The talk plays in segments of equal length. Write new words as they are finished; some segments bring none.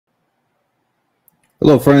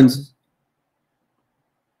Hello, friends.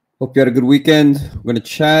 Hope you had a good weekend. We're going to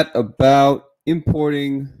chat about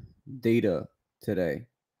importing data today.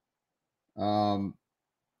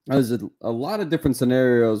 There's a lot of different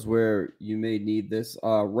scenarios where you may need this.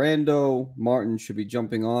 Rando Martin should be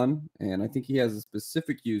jumping on, and I think he has a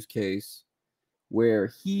specific use case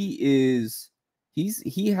where he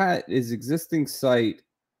had his existing site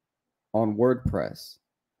on WordPress.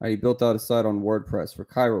 He built out a site on WordPress for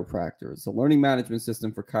chiropractors, a learning management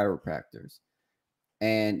system for chiropractors.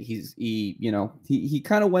 And he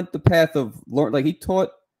kind of went the path of he taught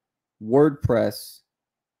WordPress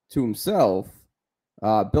to himself,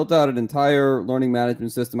 built out an entire learning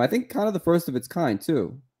management system. I think kind of the first of its kind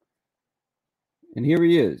too. And here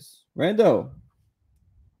he is, Rando.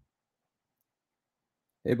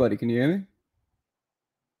 Hey, buddy, can you hear me?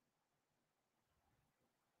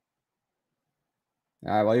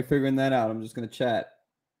 All right, while you're figuring that out, I'm just gonna chat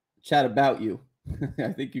about you.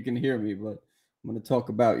 I think you can hear me, but I'm going to talk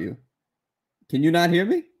about you. Can you not hear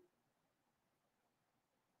me?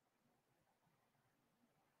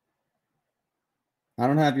 I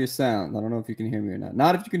don't have your sound. I don't know if you can hear me or not.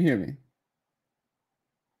 Not if you can hear me.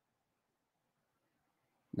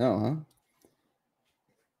 No, huh?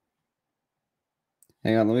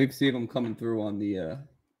 Hang on. Let me see if I'm coming through on the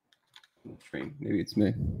stream. Maybe it's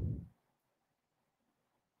me.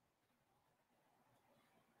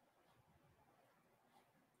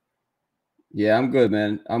 Yeah, I'm good,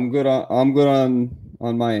 man. I'm good on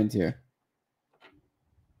my end here.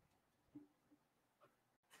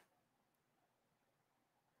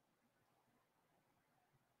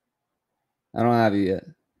 I don't have you yet.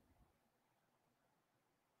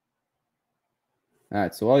 All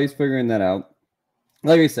right, so while he's figuring that out,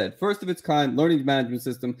 like I said, first of its kind learning management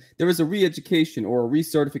system. There is a re-education or a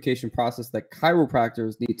recertification process that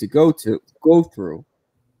chiropractors need to go through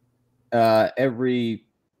every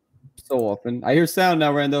so often. I hear sound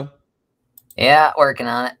now, Rando. Yeah, working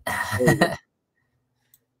on it.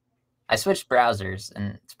 I switched browsers,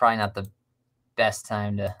 and it's probably not the best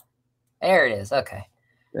time to... There it is. Okay.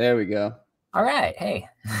 There we go. All right. Hey.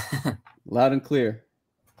 Loud and clear.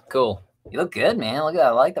 Cool. You look good, man. Look at that.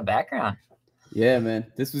 I like the background. Yeah,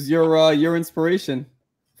 man. This was your inspiration.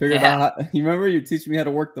 Figured out how, you remember you teaching me how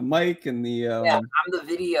to work the mic and the Yeah, I'm the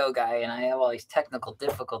video guy, and I have all these technical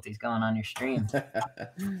difficulties going on your stream.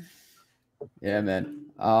 Yeah, man.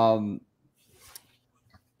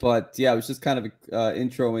 But yeah, I was just kind of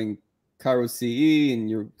introing Chiro CE, and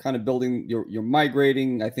you're kind of building, you're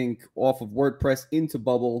migrating, I think, off of WordPress into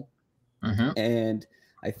Bubble. And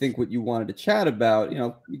I think what you wanted to chat about,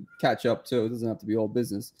 catch up to, it doesn't have to be all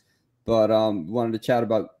business, but wanted to chat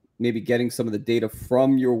about maybe getting some of the data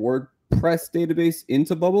from your WordPress database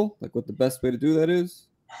into Bubble, like what the best way to do that is.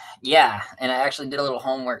 Yeah, and I actually did a little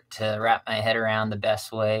homework to wrap my head around the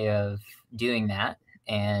best way of doing that.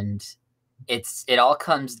 And it all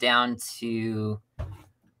comes down to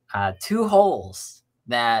two holes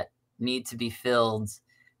that need to be filled.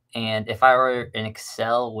 And if I were an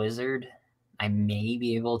Excel wizard, I may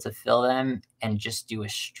be able to fill them and just do a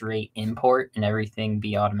straight import and everything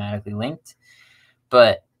be automatically linked.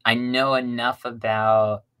 But I know enough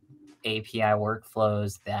about API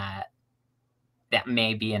workflows that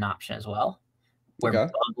may be an option as well, where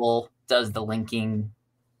Bubble does the linking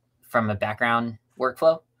from a background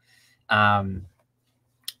workflow.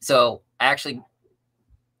 So I actually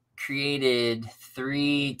created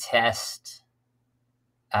 3 test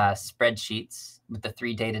spreadsheets with the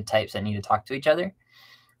 3 data types that need to talk to each other.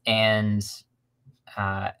 And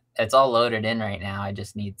it's all loaded in right now. I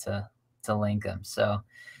just need to link them. So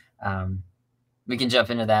we can jump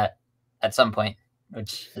into that at some point,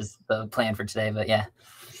 which is the plan for today. But yeah.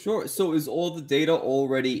 Sure. So is all the data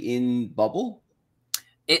already in Bubble?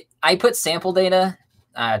 I put sample data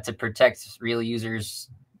to protect real users,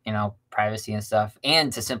 privacy and stuff,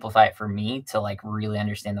 and to simplify it for me to like really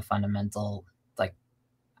understand the fundamental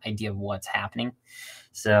idea of what's happening.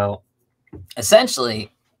 So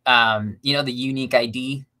essentially, the unique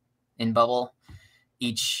ID in Bubble,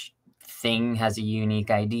 each thing has a unique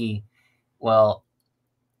ID. Well,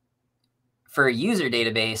 for a user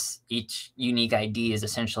database, each unique ID is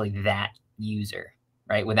essentially that user,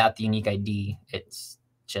 right? Without the unique ID, it's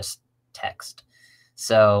just text.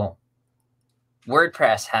 So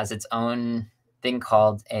WordPress has its own thing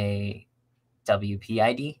called a WP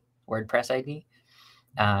ID, WordPress ID.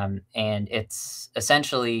 And it's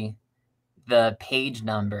essentially the page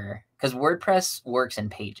number, because WordPress works in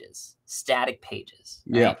pages, static pages.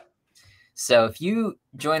 Right? Yeah. So if you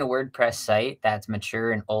join a WordPress site that's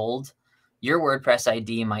mature and old, your WordPress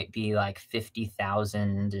ID might be like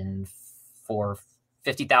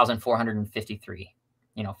 50,453.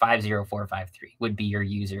 50453 would be your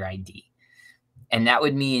user ID. And that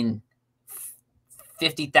would mean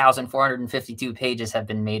 50,452 pages have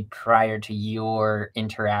been made prior to your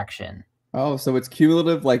interaction. Oh, so it's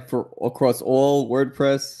cumulative, like for across all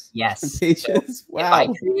WordPress pages. So wow. If I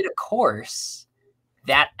create a course,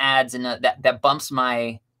 that adds that bumps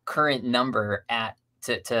my current number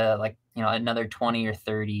to like another 20 or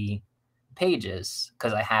 30 pages,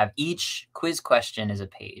 because I have each quiz question is a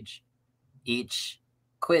page, each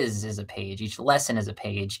quiz is a page, each lesson is a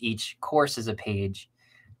page, each course is a page,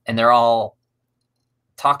 and they're all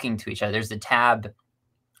talking to each other. There's a tab.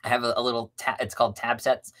 I have a little tab. It's called tab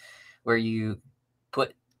sets, where you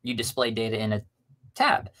display data in a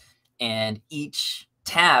tab, and each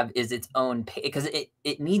tab is its own page because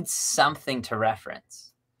it needs something to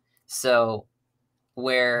reference. So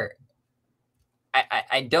where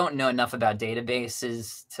I don't know enough about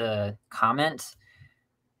databases to comment,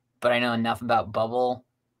 but I know enough about Bubble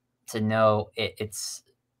to know it's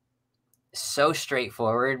so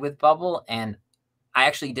straightforward with Bubble. And I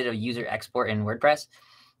actually did a user export in WordPress,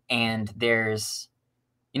 and there's,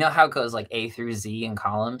 how it goes like A through Z in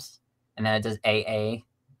columns, and then it does AA.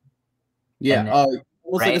 Yeah. Then,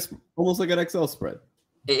 almost like an Excel spread.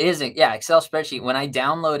 It isn't. Yeah. Excel spreadsheet. When I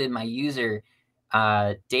downloaded my user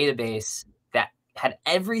database that had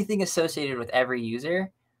everything associated with every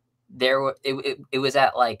user, it was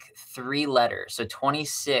at like 3 letters. So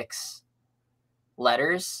 26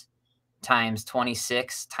 letters times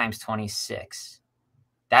 26 times 26.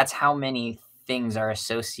 That's how many things are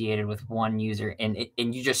associated with one user, and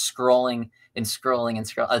you just scrolling and scrolling and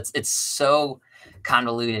scrolling. It's so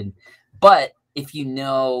convoluted. But if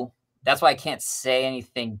that's why I can't say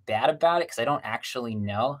anything bad about it, because I don't actually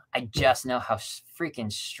know. I just know how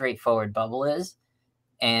freaking straightforward Bubble is.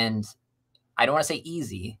 And I don't want to say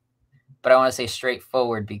easy, but I want to say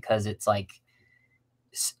straightforward, because it's like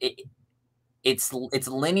it's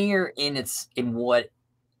linear in what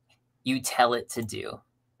you tell it to do,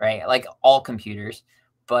 right? Like all computers,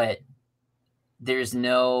 but there's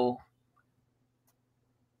no,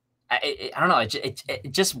 I don't know.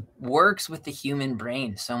 It just works with the human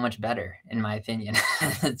brain so much better, in my opinion.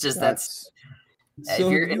 It's just if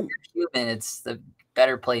you're human, it's the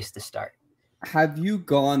better place to start. Have you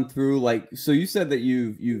gone through so you said that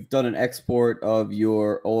you've done an export of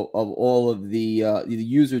all of the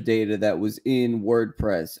user data that was in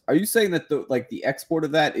WordPress. Are you saying that the export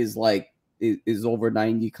of that is is over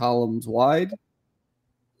 90 columns wide?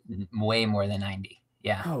 Way more than 90.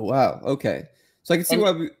 Yeah. Oh wow. Okay. So I can see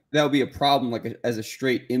why that would be a problem, as a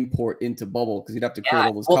straight import into Bubble, because you'd have to create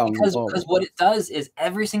all those columns. Because what it does is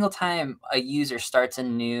every single time a user starts a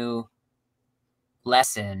new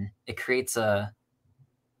lesson, it creates a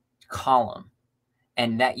column,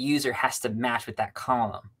 and that user has to match with that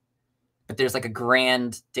column. But there's like a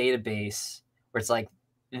grand database where it's like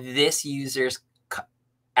this user's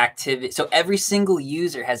activity. So every single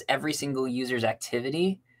user has every single user's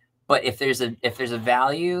activity. But if there's a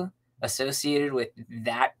value associated with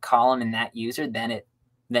that column and that user, then it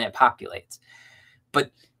populates.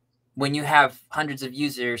 But when you have hundreds of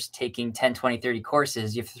users taking 10, 20, 30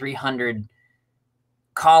 courses, you have 300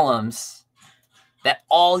 columns that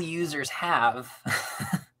all users have.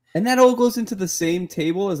 And that all goes into the same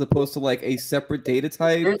table, as opposed to a separate data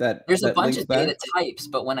type there's a bunch of data types,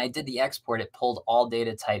 but when I did the export, it pulled all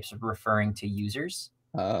data types referring to users.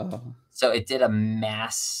 So it did a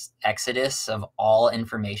mass exodus of all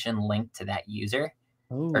information linked to that user,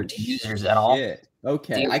 or to users at all.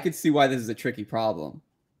 Okay, I can see why this is a tricky problem.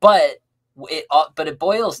 But it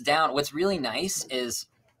boils down. What's really nice is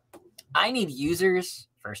I need users,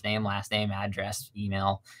 first name, last name, address,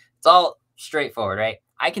 email. It's all straightforward, right?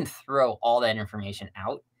 I can throw all that information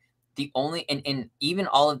out. And even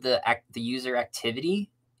all of the user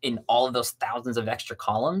activity in all of those thousands of extra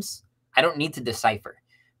columns, I don't need to decipher,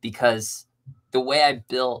 because the way I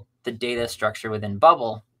built the data structure within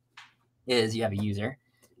Bubble is you have a user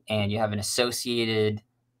and you have an associated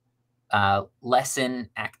lesson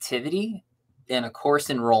activity and a course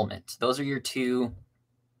enrollment. Those are your two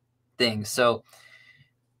things. So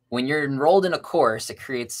when you're enrolled in a course, it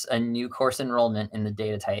creates a new course enrollment in the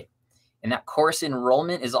data type. And that course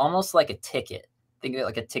enrollment is almost like a ticket. Think of it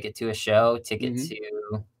like a ticket to a show, ticket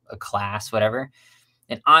to a class, whatever.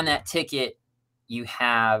 And on that ticket, you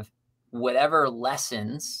have whatever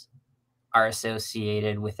lessons are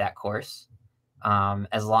associated with that course,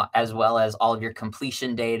 as well as all of your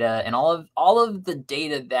completion data and all of the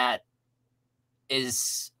data that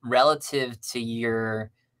is relative to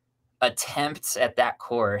your attempts at that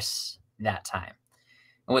course that time.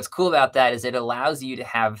 And what's cool about that is it allows you to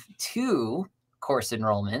have 2 course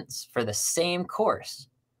enrollments for the same course.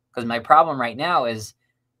 Because my problem right now is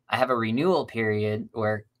I have a renewal period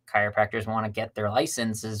where chiropractors want to get their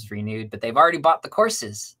licenses renewed, but they've already bought the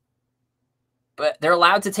courses. But they're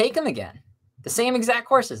allowed to take them again. The same exact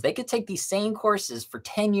courses. They could take these same courses for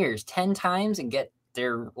 10 years, 10 times, and get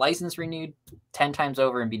their license renewed 10 times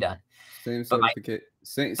over and be done. Same certificate,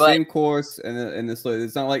 same course, and this.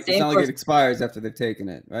 It's not like it expires after they've taken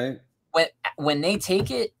it, right? When they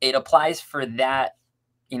take it, it applies for that,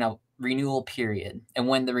 renewal period. And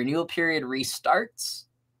when the renewal period restarts,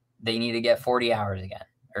 they need to get 40 hours again,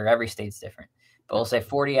 or every state's different. But we'll say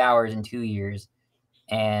 40 hours in 2 years,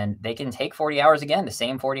 and they can take 40 hours again, the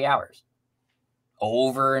same 40 hours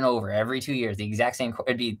over and over every 2 years, the exact same.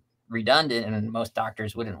 It'd be redundant, and most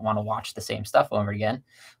doctors wouldn't want to watch the same stuff over again.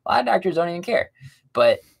 A lot of doctors don't even care.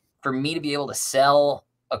 But for me to be able to sell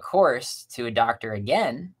a course to a doctor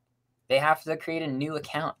again, they have to create a new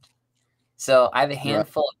account. So I have a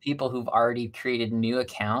handful of people who've already created new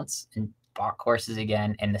accounts and bought courses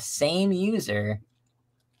again, and the same user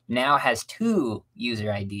now has 2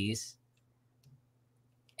 user IDs.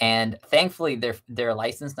 And thankfully, their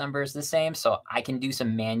license number is the same, so I can do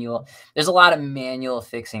some manual. There's a lot of manual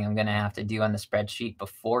fixing I'm going to have to do on the spreadsheet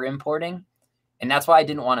before importing, and that's why I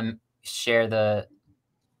didn't want to share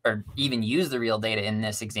or even use the real data in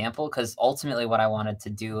this example, because ultimately what I wanted to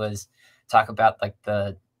do was talk about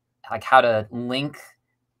how to link,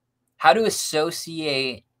 how to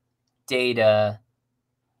associate data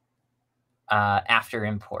after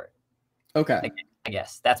import. Okay. I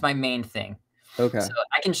guess that's my main thing. Okay. So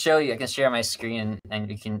I can show you. I can share my screen, and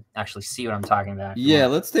you can actually see what I'm talking about. Yeah,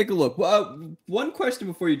 let's take a look. Well, one question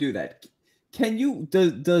before you do that: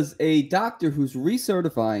 does a doctor who's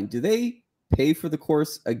recertifying, do they pay for the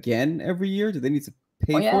course again every year? Do they need to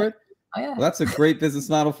pay for it? Oh yeah. Well, that's a great business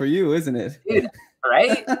model for you, isn't it? Dude,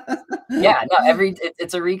 right? Yeah. No.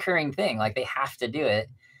 It's a recurring thing. Like, they have to do it,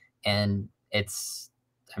 and it's.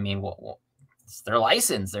 I mean, it's their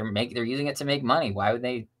license. They're using it to make money. Why would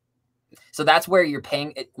they? So that's where you're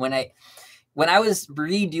paying it. When I was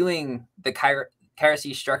redoing the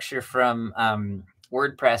Kairos structure from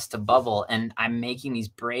WordPress to Bubble, and I'm making these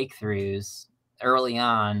breakthroughs early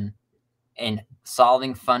on and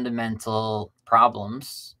solving fundamental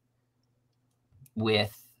problems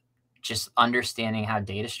with just understanding how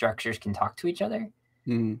data structures can talk to each other.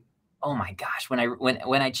 Mm-hmm. Oh my gosh.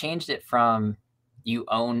 When I changed it from you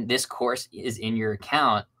own this course is in your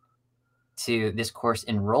account to this course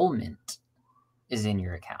enrollment is in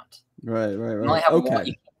your account. Right. You only have one,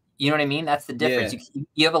 you know what I mean? That's the difference. Yeah.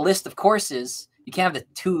 You have a list of courses. You can't have the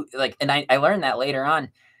two, and I learned that later on.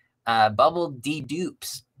 Bubble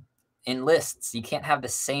dedupes in lists. You can't have the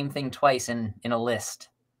same thing twice in a list.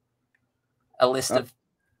 A list of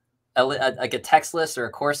like a text list or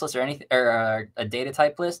a course list or anything, or a data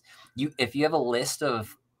type list. If you have a list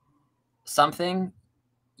of something,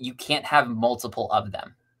 you can't have multiple of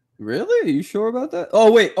them. Really? Are you sure about that?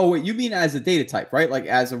 Oh wait. You mean as a data type, right? Like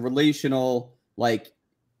as a relational, like.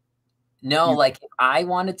 No, like if I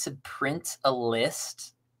wanted to print a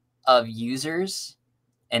list of users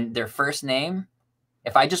and their first name,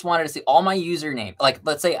 if I just wanted to see all my username, like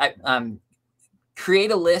let's say I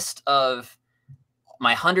create a list of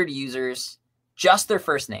my 100 users, just their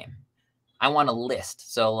first name. I want a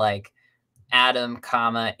list. So like Adam,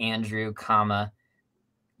 comma, Andrew, comma,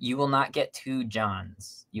 you will not get 2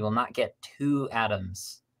 Johns. You will not get 2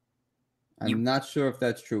 Adams. I'm not sure if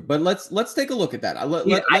that's true, but let's take a look at that.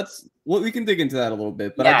 We can dig into that a little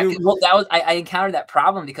bit. But yeah, I encountered that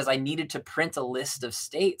problem because I needed to print a list of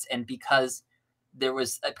states, and because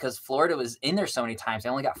Florida was in there so many times, I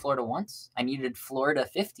only got Florida once. I needed Florida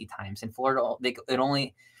 50 times, and Florida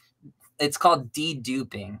it's called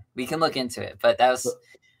deduping. We can look into it, but that was.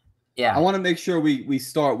 Yeah, I want to make sure we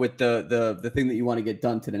start with the thing that you want to get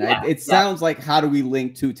done today. Yeah, it sounds like, how do we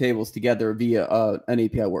link 2 tables together via an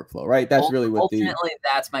API workflow, right? That's really what ultimately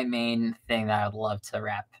that's my main thing that I would love to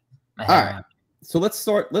wrap my head around. So let's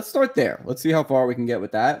start there. Let's see how far we can get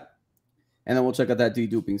with that, and then we'll check out that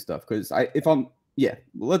deduping stuff. Because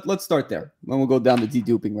let's start there. Then we'll go down the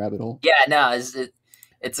deduping rabbit hole. Yeah, no,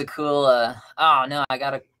 it's a cool. Oh no, I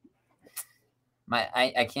gotta.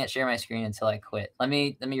 I can't share my screen until I quit. Let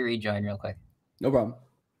me rejoin real quick. No problem.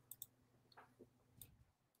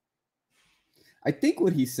 I think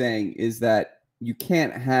what he's saying is that you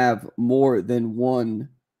can't have more than one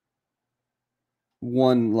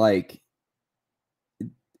like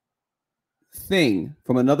thing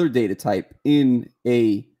from another data type in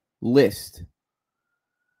a list.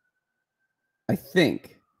 I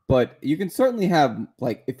think, but you can certainly have,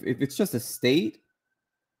 like, if it's just a state.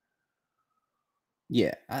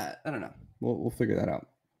 Yeah, I don't know. We'll figure that out.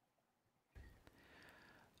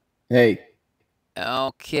 Hey.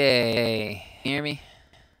 Okay. Hear me?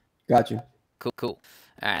 Got you. Cool. All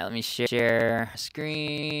right, let me share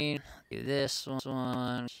screen. Do this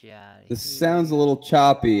one. This sounds a little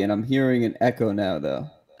choppy, and I'm hearing an echo now, though.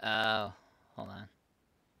 Oh, hold on.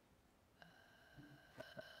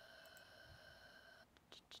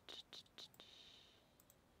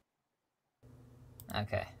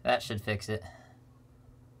 Okay, that should fix it.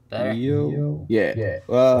 Better? Yeah.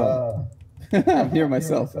 I'm hearing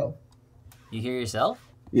myself. You hear yourself?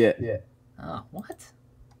 Yeah. Oh, what?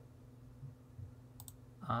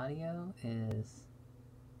 Audio is...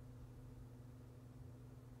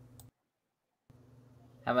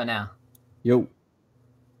 How about now? Yo.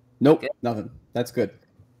 Nope. Good. Nothing. That's good.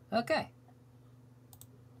 Okay.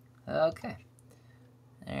 Okay.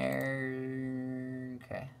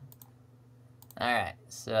 Okay. All right.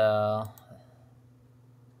 So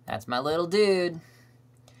that's my little dude.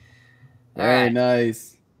 Very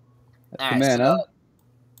nice. That's the man, huh?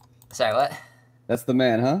 Sorry, what? That's the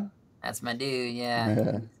man, huh? That's my dude.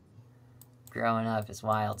 Yeah. Growing up is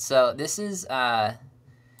wild. So this is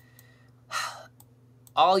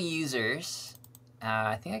all users.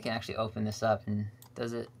 I think I can actually open this up and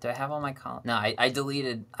does it? Do I have all my columns? No, I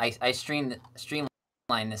deleted. I streamlined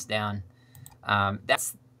this down.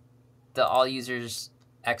 That's the all users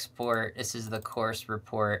export. This is the course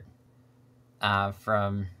report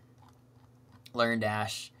from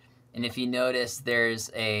LearnDash, and if you notice, there's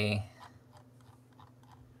a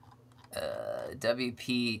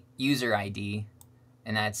WP user ID,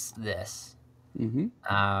 and that's this.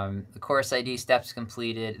 The course ID, steps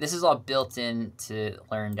completed. This is all built into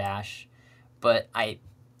LearnDash, but I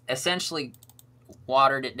essentially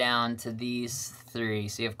watered it down to these three.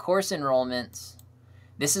 So you have course enrollments.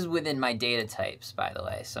 This is within my data types, by the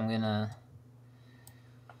way. So I'm gonna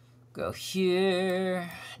go here,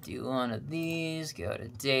 do one of these, go to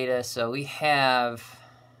data. So we have,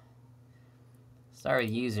 start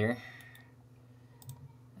with user.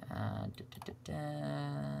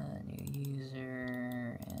 New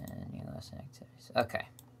user and new lesson activities. Okay.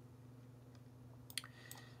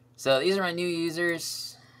 So these are my new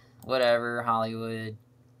users. Whatever, Hollywood.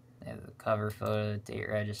 They have the cover photo, date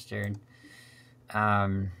registered.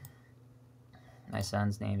 My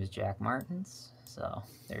son's name is Jack Martins. So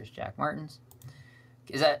there's Jack Martins.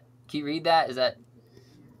 Is that, can you read that? Is that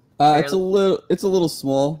it's a little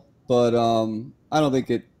small, but I don't think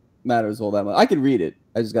it matters all that much. I can read it.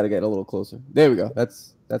 I just got to get a little closer. There we go.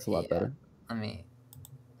 That's a lot better. Let me.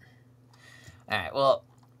 All right. Well,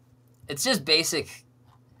 it's just basic,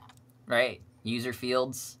 right? User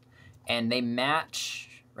fields, and they match,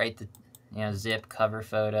 right? The zip, cover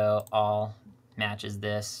photo, all matches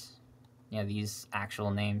this. These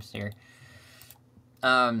actual names here.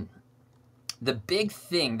 The big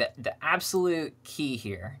thing, the absolute key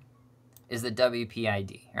here is the WP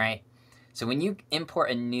ID, right? So when you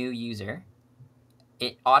import a new user,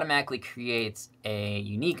 it automatically creates a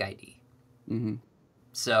unique ID.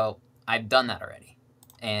 So I've done that already.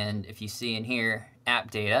 And if you see in here, app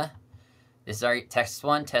data, this is our test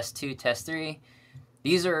 1, test 2, test 3.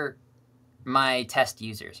 These are my test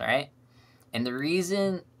users, all right? And the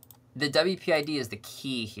reason the WP ID is the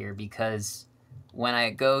key here, because when I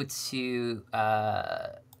go to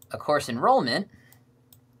a course enrollment,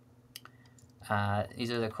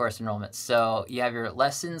 these are the course enrollments. So you have your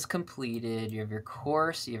lessons completed, you have your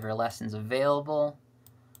course, you have your lessons available.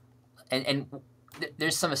 And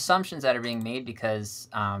there's some assumptions that are being made because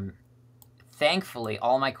thankfully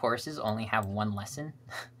all my courses only have one lesson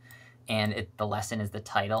and the lesson is the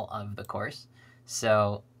title of the course.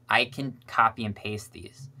 So I can copy and paste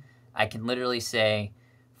these. I can literally say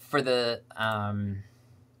for the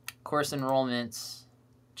course enrollments,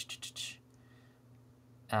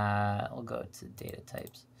 we'll go to data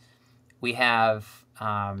types. We have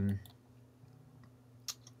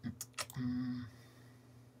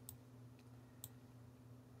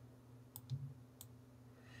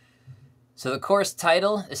so the course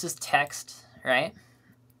title, this is text, right?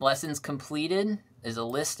 Lessons completed is a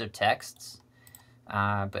list of texts,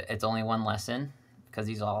 but it's only one lesson because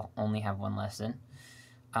these all only have one lesson.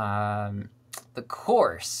 The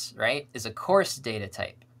course, right, is a course data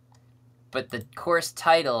type, but the course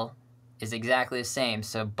title is exactly the same.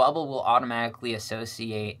 So Bubble will automatically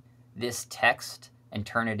associate this text and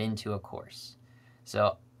turn it into a course.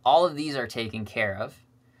 So all of these are taken care of.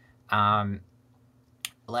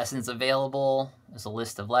 Lessons available is a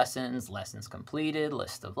list of lessons, lessons completed,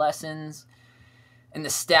 list of lessons. And the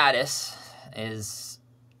status is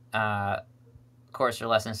course or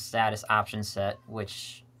lesson status option set,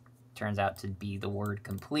 which turns out to be the word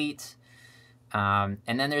complete. And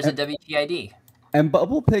then there's a WPID. And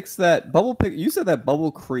Bubble picks that Bubble pick. You said that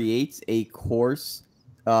Bubble creates a course.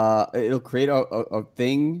 It'll create a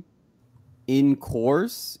thing in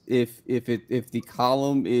course if the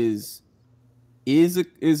column is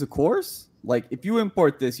a course. Like if you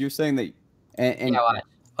import this, you're saying that. And yeah,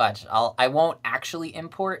 watch. I won't actually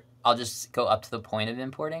import. I'll just go up to the point of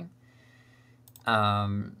importing.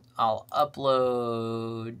 I'll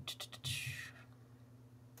upload.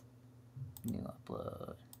 New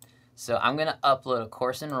upload. So I'm going to upload a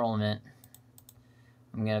course enrollment.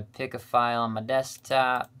 I'm going to pick a file on my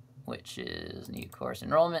desktop, which is new course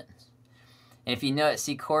enrollment. And if you notice,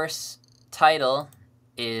 see course title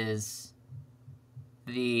is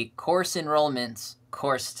the course enrollment's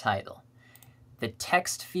course title. The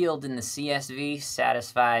text field in the CSV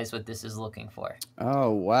satisfies what this is looking for. Oh,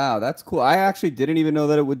 wow. That's cool. I actually didn't even know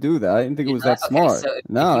that it would do that. I didn't think it was that smart. So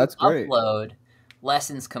no, that's great. Upload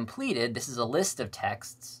lessons completed. This is a list of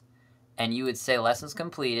texts. And you would say lessons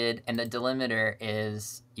completed. And the delimiter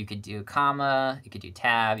is, you could do comma, you could do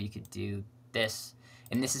tab, you could do this.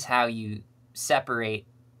 And this is how you separate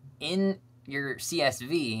in your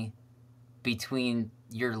CSV between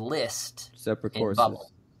your list separate courses.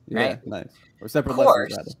 Bubble, right? Yeah, nice. Or separate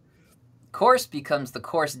course, lessons, rather. Course becomes the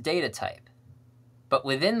course data type. But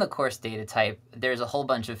within the course data type, there's a whole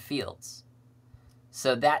bunch of fields.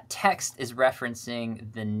 So that text is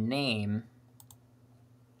referencing the name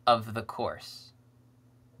of the course.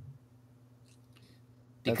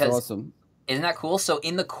 Because, that's awesome. Isn't that cool? So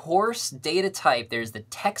in the course data type, there's the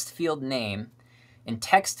text field name, and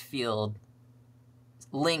text field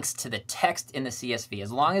links to the text in the CSV,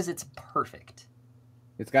 as long as it's perfect.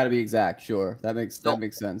 It's got to be exact, sure. That makes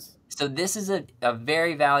sense. So this is a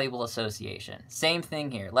very valuable association. Same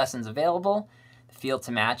thing here. Lessons available. The field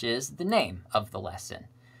to match is the name of the lesson.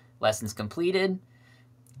 Lessons completed.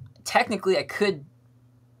 Technically, I could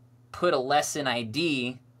put a lesson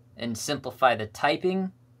ID and simplify the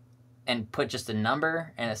typing and put just a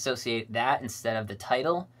number and associate that instead of the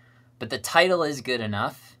title. But the title is good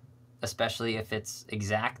enough, especially if it's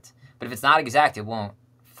exact. But if it's not exact, it won't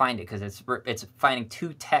find it because it's finding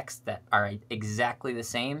two texts that are exactly the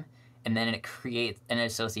same, and then it creates and it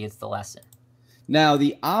associates the lesson. Now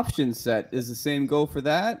the option set is the same go for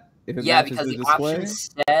that? If it matches because the display? Option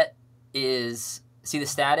set is, see the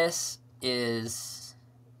status is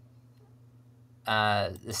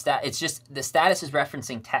it's just the status is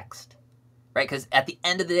referencing text, right? Because at the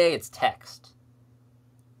end of the day, it's text,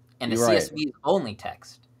 and the CSV is only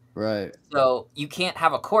text. Right. So you can't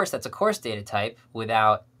have a course that's a course data type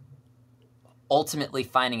without ultimately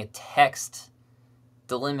finding a text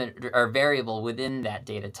delimiter or variable within that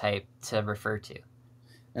data type to refer to.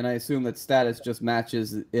 And I assume that status just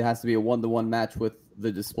matches. It has to be a one-to-one match with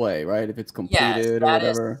the display, right? If it's completed or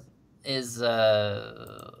whatever. Is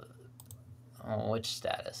which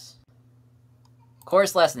status?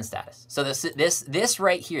 Course lesson status. So this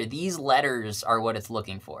right here, these letters are what it's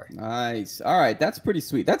looking for. Nice. All right, that's pretty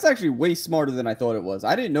sweet. That's actually way smarter than I thought it was.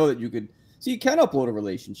 I didn't know that you could. So you can upload a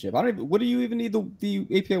relationship. I don't even, what do you even need the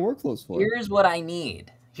API workflows for? Here's what I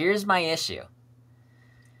need. Here's my issue.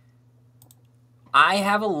 I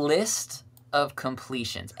have a list of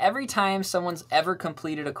completions. Every time someone's ever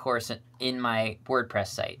completed a course in my WordPress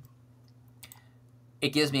site,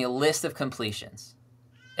 it gives me a list of completions.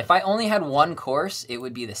 If I only had one course, it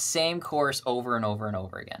would be the same course over and over and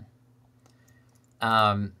over again.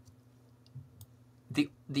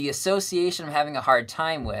 The association I'm having a hard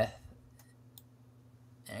time with.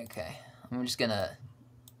 Okay, I'm just gonna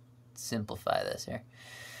simplify this here.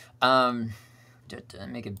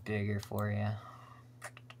 Make it bigger for you.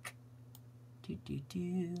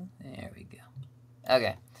 There we go.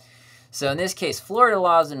 Okay, so in this case, Florida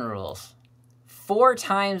laws and rules. 4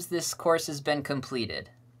 times this course has been completed.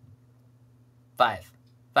 5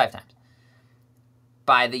 times.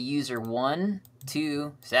 By the user 1,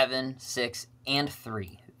 2, 7, 6, and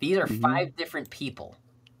 3. These are 5 different people.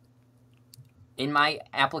 In my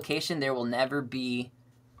application, it will never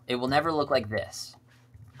look like this.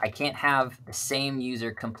 I can't have the same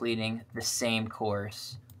user completing the same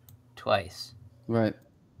course twice. Right.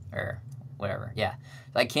 Or whatever. Yeah.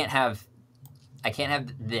 So I can't have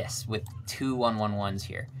this with 2 111s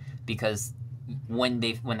here, because when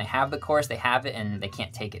they have the course, they have it and they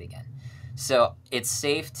can't take it again. So it's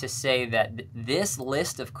safe to say that this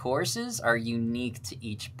list of courses are unique to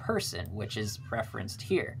each person, which is referenced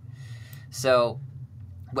here. So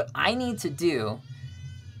what I need to do,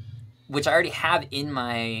 which I already have in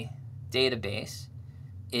my database,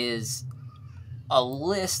 is a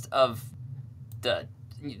list of the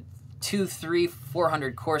 200, 300,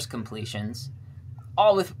 400 course completions,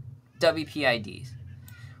 all with WPIDs.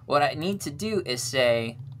 What I need to do is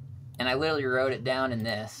say, and I literally wrote it down in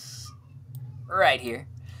this right here.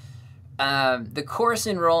 The course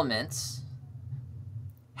enrollments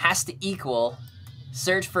has to equal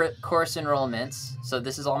search for course enrollments. So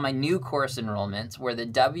this is all my new course enrollments where the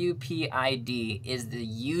WPID is the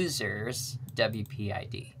user's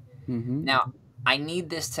WPID. Now, I need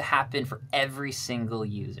this to happen for every single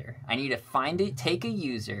user. I need to take a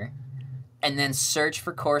user and then search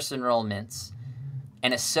for course enrollments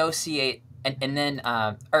and associate, and then,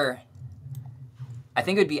 or I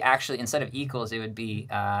think it would be actually, instead of equals, it would be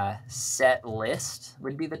set list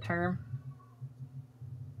would be the term.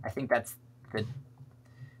 I think that's the,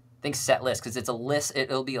 set list, because it's a list,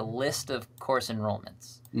 it'll be a list of course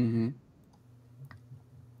enrollments. And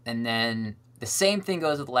then the same thing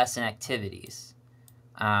goes with lesson activities.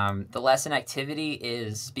 The lesson activity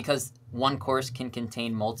is, because one course can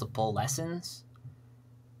contain multiple lessons,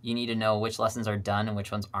 you need to know which lessons are done and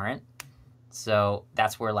which ones aren't. So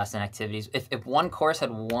that's where lesson activities, if one course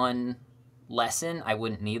had one lesson, I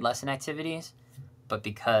wouldn't need lesson activities, but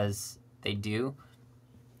because they do,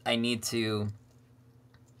 I need to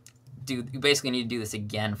you basically need to do this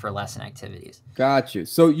again for lesson activities. Got you.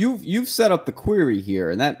 So you've set up the query here,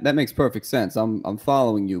 and that makes perfect sense. I'm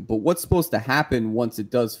following you. But what's supposed to happen once it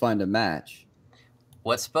does find a match?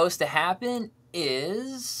 What's supposed to happen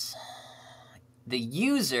is the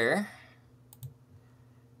user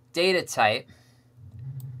data type,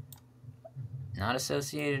 not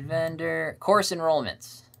associated vendor, course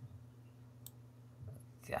enrollments.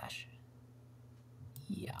 Gosh.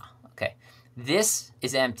 Yeah. Okay. This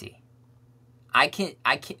is empty. I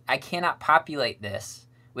cannot populate this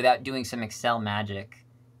without doing some Excel magic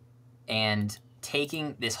and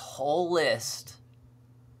taking this whole list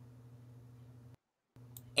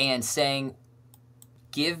and saying,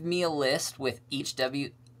 give me a list with each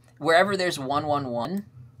wherever there's 111,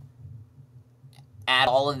 add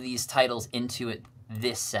all of these titles into it,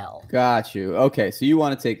 this cell. Got you. Okay, so you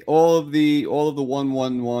want to take all of the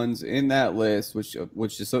 111s in that list, which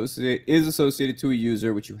is associated to a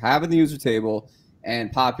user, which you have in the user table, and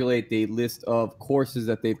populate the list of courses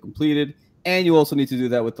that they've completed. And you also need to do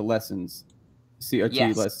that with the lessons. CRT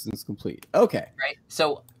Yes. lessons complete. Okay. Right.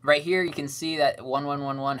 So right here you can see that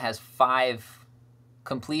 1111 has 5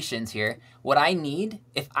 completions here. What I need,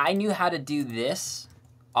 if I knew how to do this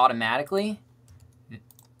automatically,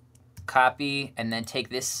 copy, and then take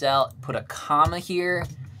this cell, put a comma here,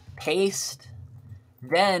 paste,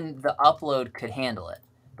 then the upload could handle it.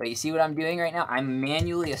 But you see what I'm doing right now? I'm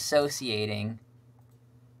manually associating.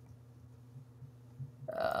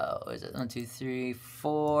 What is it? 1, 2, 3,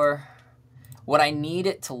 4. What I need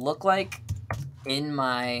it to look like in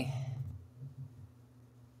my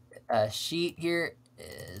sheet here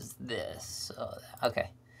is this. So, okay.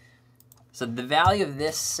 So the value of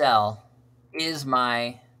this cell is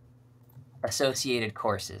my associated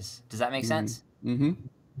courses. Does that make sense? Mm-hmm.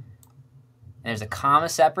 There's a comma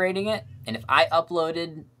separating it, and if I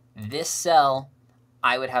uploaded this cell,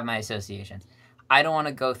 I would have my association. I don't want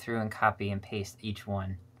to go through and copy and paste each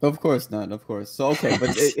one. Of course not. Of course. So okay,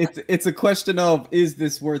 but it's a question of, is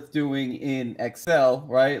this worth doing in Excel,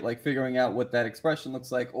 right? Like figuring out what that expression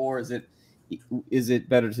looks like, or is it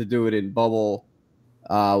better to do it in Bubble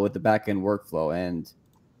with the backend workflow? And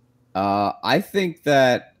I think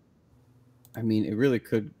that, I mean, we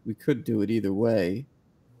could do it either way.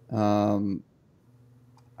 I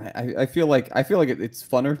feel like it's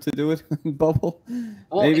funner to do it in Bubble.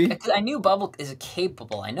 Well, maybe. I knew Bubble is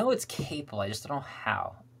capable. I know it's capable. I just don't know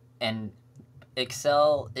how. And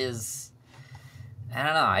Excel is, I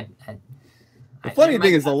don't know. The funny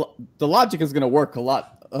thing is the logic is going to work a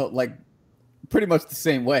lot, like pretty much the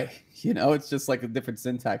same way. You know, it's just like a different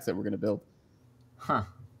syntax that we're going to build. Huh.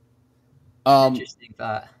 Interesting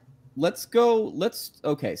thought.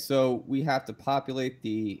 Okay, so we have to populate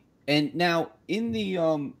and now in the,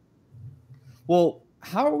 well,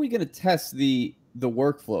 how are we going to test the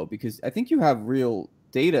workflow? Because I think you have real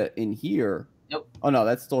data in here. Nope. Oh no,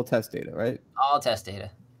 that's still test data, right? All test data.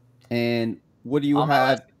 And what do you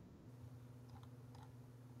have?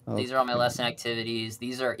 These are all my lesson activities.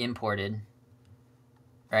 These are imported,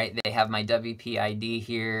 right? They have my WP ID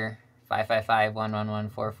here,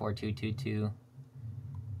 555-111-44222.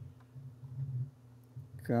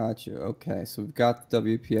 Gotcha. Okay, so we've got the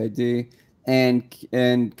WPID, and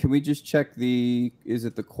can we just check is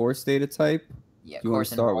it the course data type? Yeah. Do you want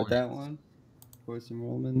to start with that one? Course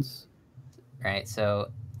enrollments. Right.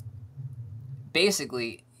 So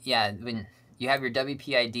basically, yeah, when you have your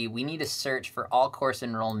WPID, we need to search for all course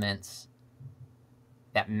enrollments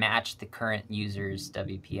that match the current user's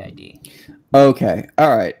WP ID. Okay.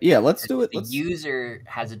 All right. Yeah, let's do it. The user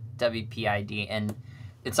has a WP ID, and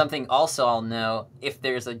it's something also I'll know if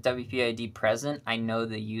there's a WP ID present. I know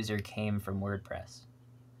the user came from WordPress,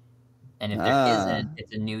 and if there isn't,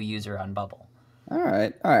 it's a new user on Bubble. All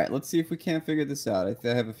right. All right. Let's see if we can't figure this out. I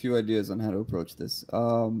have a few ideas on how to approach this.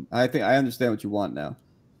 I think I understand what you want now.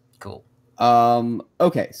 Cool.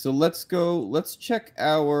 Okay. So let's go. Let's check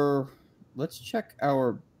our backend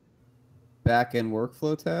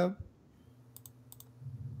workflow tab.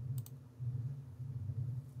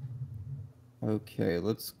 Okay.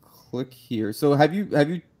 Let's click here. So have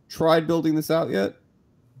you tried building this out yet?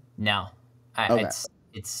 No. Okay.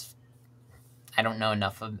 It's I don't know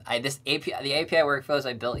enough of the API workflows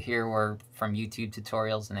I built here were from YouTube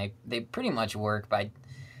tutorials, and they pretty much work, but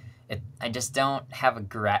I just don't have a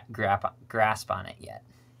grasp on it yet.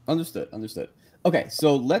 Understood. Okay,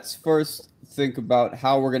 so let's first think about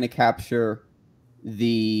how we're going to capture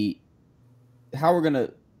the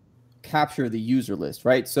user list,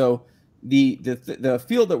 right? So the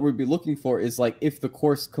field that we'd be looking for is like if the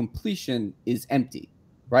course completion is empty,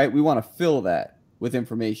 right? We want to fill that with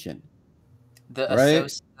information. The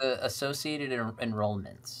associated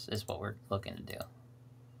enrollments is what we're looking to do.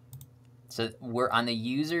 So we're on the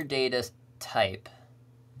user data type.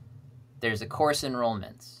 There's a course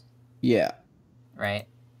enrollments. Yeah. Right?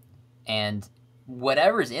 And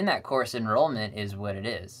whatever's in that course enrollment is what it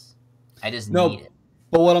is. I just need it.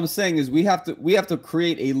 But what I'm saying is we have to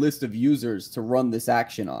create a list of users to run this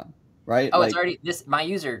action on, right? Oh, it's already my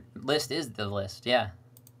user list is the list, yeah.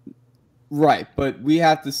 Right, but we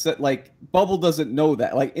have to set, like, Bubble doesn't know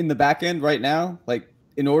that. Like, in the back end right now, like,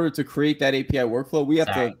 in order to create that API workflow, we have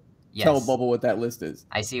to tell Bubble what that list is.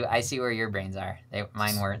 I see where your brains are.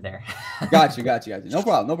 Mine weren't there. Gotcha. No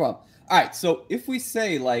problem. All right, so if we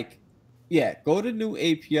say, like, yeah, go to new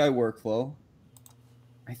API workflow.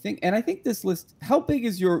 I think this list, how big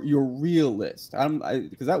is your real list?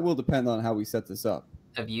 Because that will depend on how we set this up.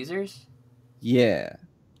 Of users? Yeah.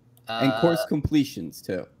 And course completions,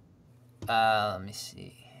 too. Let me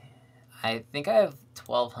see. I think I have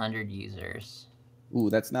 1,200 users.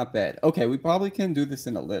 Ooh, that's not bad. Okay, we probably can do this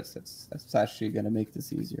in a list. That's actually going to make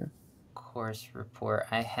this easier. Course report.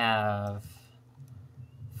 I have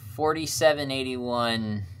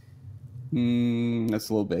 4781. That's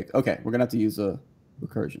a little big. Okay, we're going to have to use a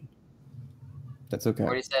recursion. That's okay.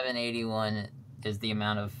 4781 is the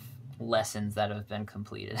amount of lessons that have been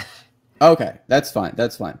completed. Okay, that's fine. Yeah,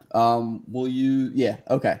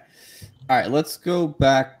 okay. All right, let's go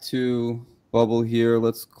back to Bubble here.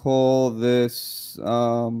 Let's call this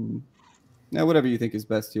whatever you think is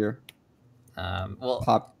best here.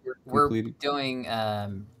 Well, we're doing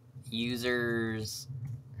users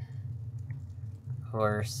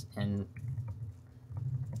course and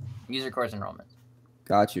user course enrollment.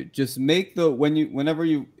 Got you. Just make the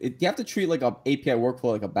you have to treat like a API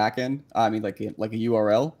workflow like a backend. I mean, like a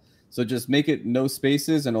URL. So just make it no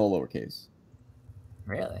spaces and all lowercase.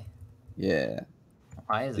 Really? Yeah.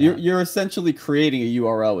 Why is that? You're essentially creating a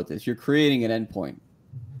URL with this. You're creating an endpoint.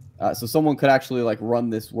 So someone could actually like run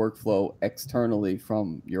this workflow externally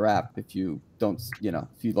from your app if you don't,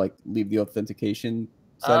 if you like leave the authentication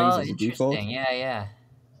settings as a default. Yeah.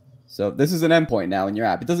 So this is an endpoint now in your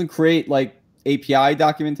app. It doesn't create like API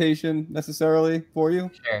documentation necessarily for you.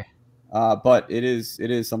 Sure. But it is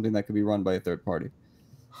something that could be run by a third party.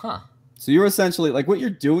 Huh. So you're essentially like what you're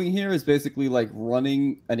doing here is basically like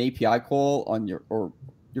running an API call on you're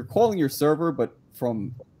calling your server, but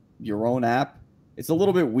from your own app. It's a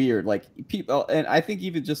little bit weird. Like people, and I think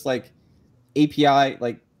even just like API,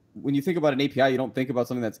 like when you think about an API, you don't think about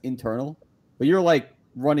something that's internal, but you're like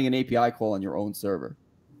running an API call on your own server.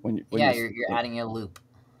 You're adding a loop.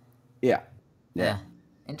 Yeah.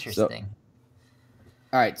 Interesting.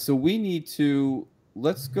 All right, so we need to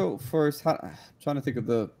let's go first. I'm trying to think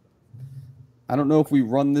of I don't know if we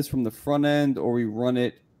run this from the front end or we run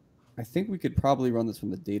it. I think we could probably run this from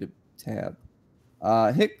the data tab.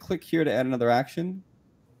 Hit click here to add another action.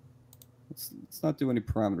 Let's not do any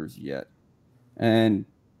parameters yet. And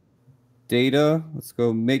data, let's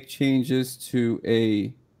go make changes to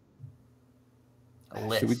a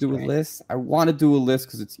list. Should we do a list? I want to do a list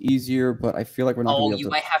because it's easier, but I feel like we're not going to be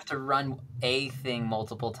able to. Might have to run a thing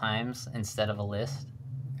multiple times instead of a list.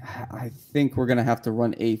 I think we're going to have to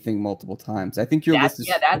run a thing multiple times. I think your list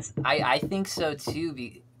is... I think so too,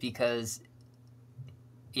 because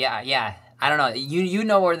I don't know. You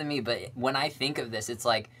know more than me, but when I think of this, it's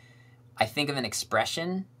like I think of an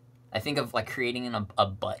expression. I think of like creating a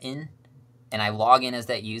button, and I log in as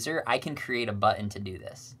that user. I can create a button to do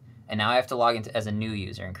this. And now I have to log into as a new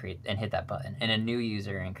user and create and hit that button, and a new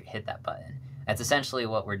user and hit that button. That's essentially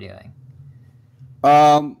what we're doing.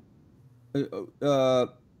 Like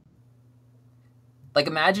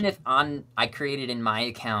imagine if I created in my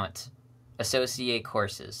account associate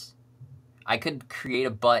courses. I could create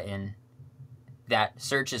a button that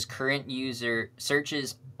searches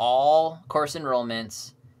searches all course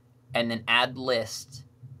enrollments, and then add list.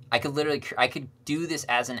 I could do this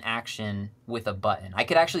as an action with a button. I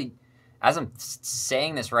could actually, as I'm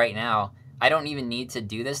saying this right now, I don't even need to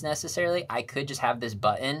do this necessarily. I could just have this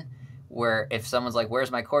button where if someone's like,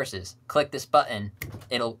 "Where's my courses?" Click this button,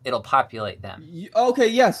 it'll populate them. Okay,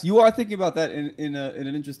 yes, you are thinking about that in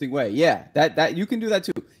an interesting way. Yeah, that you can do that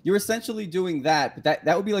too. You're essentially doing that, but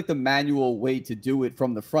that would be like the manual way to do it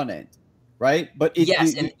from the front end, right? But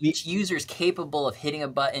each user is capable of hitting a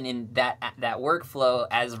button in that workflow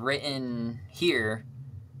as written here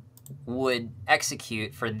would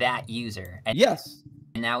execute for that user. And yes.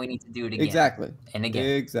 And now we need to do it again. Exactly. And again.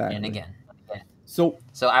 Exactly. And again. So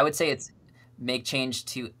I would say it's make change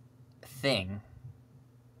to thing,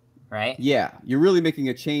 right? Yeah, you're really making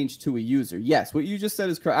a change to a user. Yes, what you just said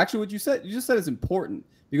is correct. Actually, what you just said is important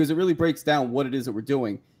because it really breaks down what it is that we're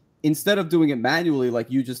doing. Instead of doing it manually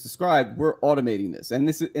like you just described, we're automating this.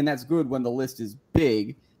 And that's good when the list is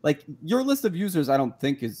big. Like your list of users, I don't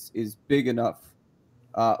think is big enough.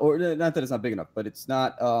 Or not that it's not big enough, but it's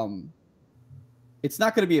not going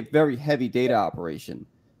to be a very heavy data operation.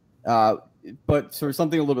 But for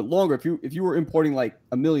something a little bit longer, if you were importing like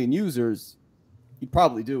 1 million users, you'd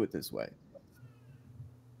probably do it this way.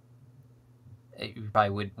 You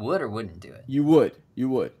probably would or wouldn't do it. You would.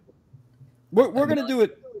 We're gonna do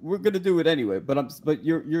it. We're gonna do it anyway. But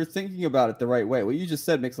you're thinking about it the right way. What you just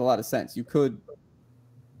said makes a lot of sense. You could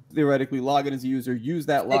theoretically log in as a user, use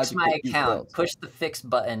that logic. Fix my account. Push the fix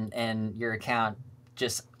button, and your account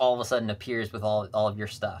just all of a sudden appears with all of your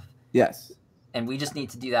stuff. Yes. And we just need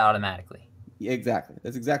to do that automatically. Exactly.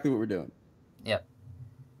 That's exactly what we're doing. Yep.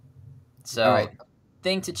 So,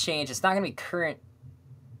 thing to change. It's not going to be current.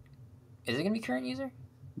 Is it going to be current user?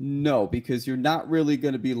 No, because you're not really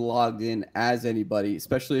going to be logged in as anybody,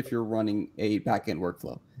 especially if you're running a backend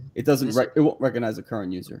workflow. It doesn't. It won't recognize a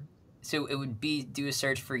current user. So it would be do a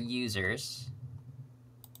search for users.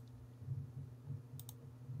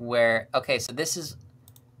 Where so this is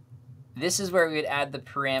where we would add the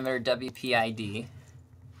parameter WPID.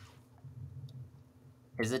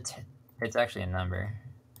 It's actually a number.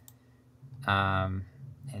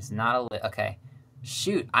 It's not a okay.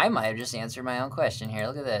 Shoot, I might have just answered my own question here.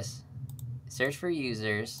 Look at this. Search for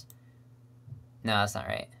users. No, that's not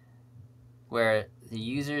right. Where the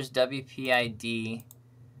user's WPID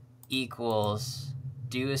equals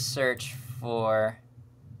do a search for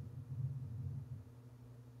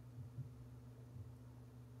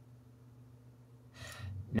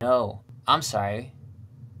No, I'm sorry.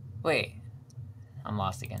 Wait. I'm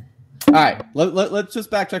lost again. All right, let's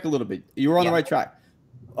just backtrack a little bit. You were on the right track.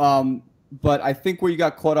 But I think where you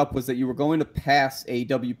got caught up was that you were going to pass a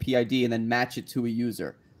WPID and then match it to a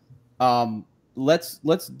user. Let's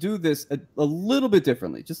do this a little bit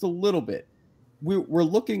differently, just a little bit. We're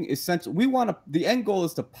looking essentially. The end goal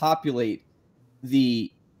is to populate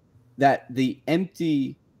the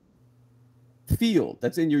empty field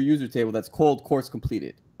that's in your user table that's called course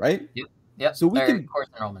completed, right? Yep. So we can course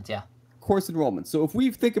enrollments, yeah. Course enrollment. So if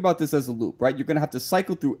we think about this as a loop, right, you're going to have to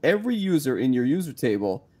cycle through every user in your user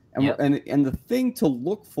table, and the thing to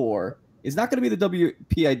look for is not going to be the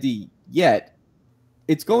WPID yet.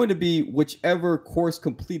 It's going to be whichever course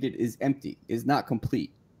completed is empty, is not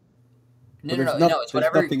complete. No. It's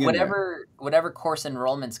whatever course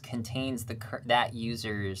enrollments contains that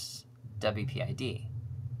user's WPID.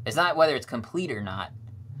 It's not whether it's complete or not.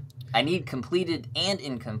 I need completed and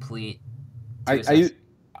incomplete. I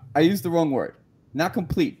used the wrong word. Not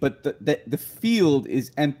complete, but the field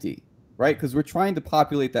is empty, right? Because we're trying to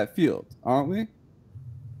populate that field, aren't we?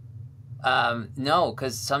 No,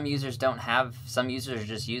 because some users are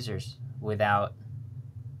just users without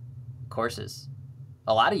courses.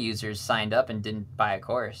 A lot of users signed up and didn't buy a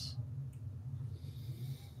course.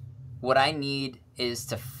 What I need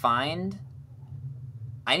is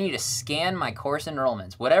I need to scan my course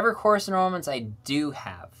enrollments. Whatever course enrollments I do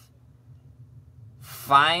have,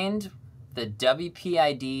 find the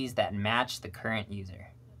WPIDs that match the current user.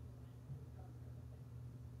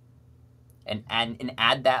 And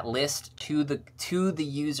add that list to the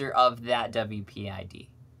user of that WPID.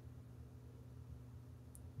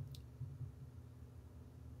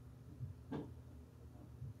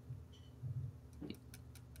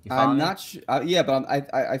 I'm not sure. Yeah, but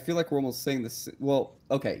I feel like we're almost saying this. Well,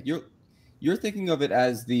 okay, you're thinking of it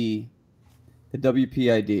as the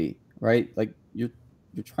WPID, right? Like you're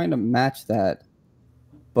trying to match that,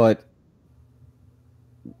 but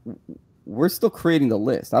we're still creating the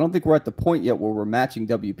list. I don't think we're at the point yet where we're matching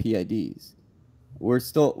WPIDs. We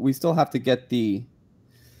still have to get the.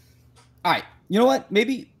 All right, you know what?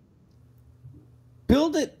 Maybe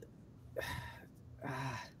build it.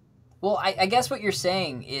 Well, I guess what you're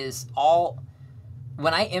saying is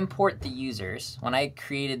when I import the users, when I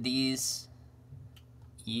created these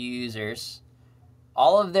users,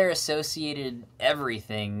 all of their associated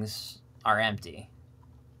everythings are empty.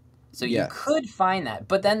 So you could find that.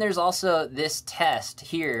 But then there's also this test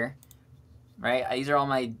here, right? These are all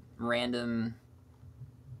my random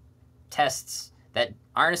tests that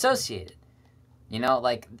aren't associated. You know,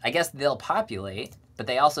 like, I guess they'll populate, but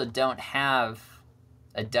they also don't have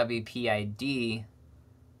a WPID.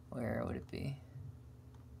 Where would it be?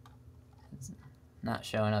 It's not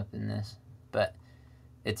showing up in this, but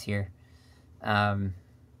it's here.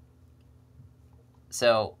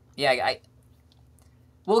 So yeah,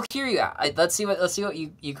 we'll hear you out. Let's see what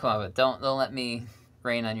you come up with. Don't let me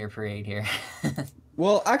rain on your parade here.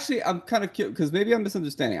 Well, actually, I'm kind of curious because maybe I'm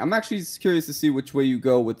misunderstanding. I'm actually curious to see which way you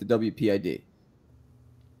go with the WPID.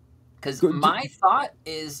 Because my thought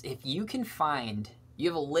is, if you can find, you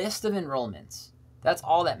have a list of enrollments. That's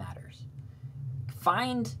all that matters.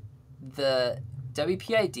 Find the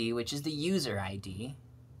WPID, which is the user ID.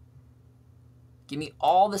 Give me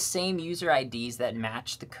all the same user IDs that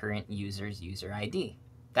match the current user's user ID.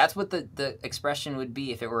 That's what the expression would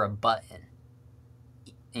be if it were a button.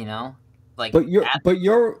 You know? Like, but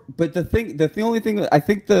the only thing I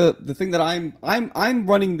think the thing that I'm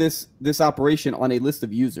running this operation on a list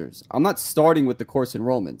of users. I'm not starting with the course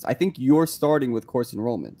enrollments. I think you're starting with course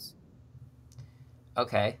enrollments.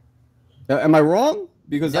 Okay. Am I wrong?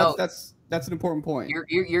 Because no, that's an important point.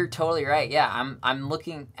 You're totally right. Yeah, I'm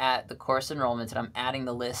looking at the course enrollments and I'm adding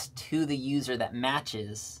the list to the user that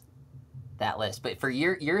matches that list. But for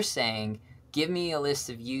you're saying, give me a list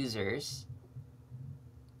of users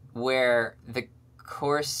where the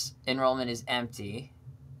course enrollment is empty,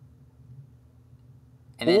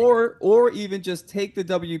 and then, or even just take the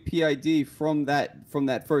WPID from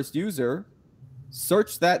that first user,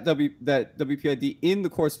 search that WPID in the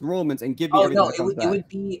course enrollments, and give me everything that comes back.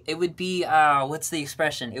 It would be what's the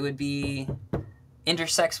expression? It would be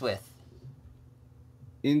intersects with.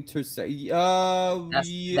 It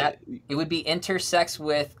would be intersects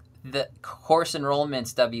with the course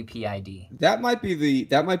enrollments WPID. That might be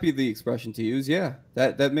the expression to use. Yeah,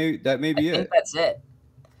 that may be it. I think that's it.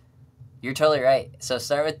 You're totally right. So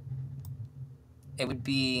start with. It would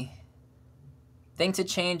be. Thing to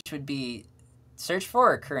change would be, search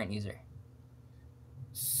for or current user.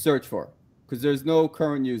 Search for, because there's no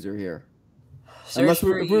current user here. Unless if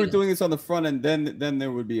we were doing this on the front end, then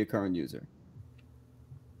there would be a current user.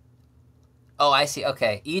 Oh, I see.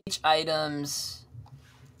 Okay, each item's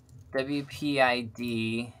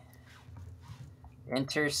WPID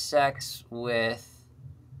intersects with,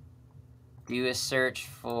 do a search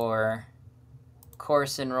for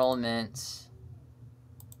course enrollments.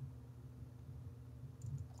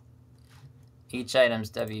 Each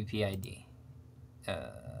item's WPID.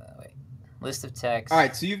 Wait, list of text. All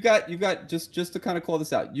right, so you've got just to kind of call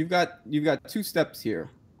this out. You've got two steps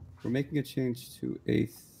here. We're making a change to a.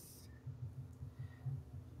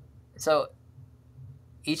 So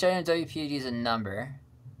each item WPID is a number.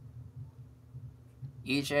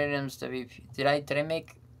 Each item's WP. Did I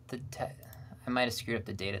make the? I might have screwed up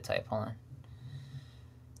the data type. Hold on.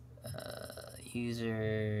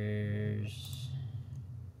 Users.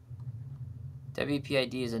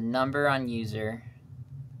 WPID is a number on user.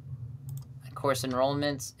 Course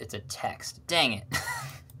enrollments, it's a text. Dang it.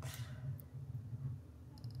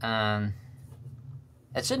 That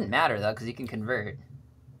shouldn't matter though, because you can convert.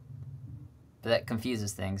 But that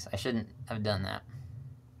confuses things. I shouldn't have done that.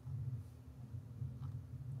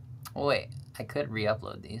 Oh, wait, I could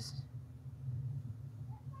re-upload these.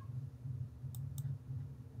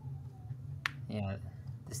 Yeah,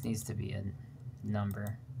 this needs to be a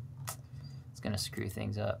number. It's gonna screw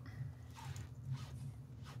things up.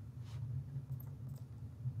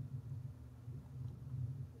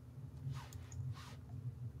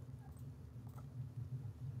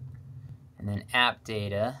 And then app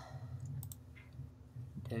data,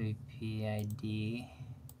 WPID.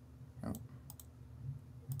 Oh.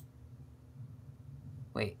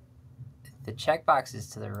 Wait, the checkbox is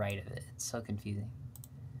to the right of it. It's so confusing.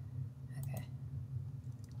 Okay.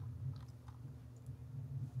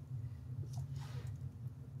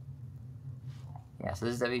 Yeah, so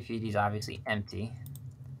this WPID is obviously empty.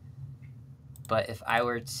 But if I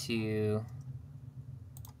were to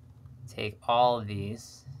take all of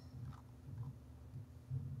these,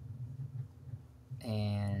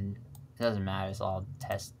 and it doesn't matter, it's all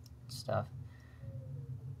test stuff.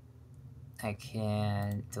 I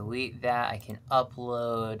can delete that. I can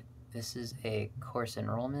upload. This is a course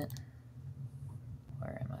enrollment.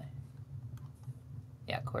 Where am I?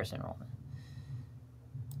 Yeah, course enrollment.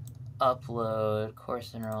 Upload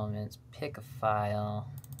course enrollments, pick a file,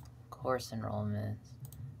 course enrollments,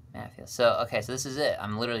 math field. So, okay, so this is it.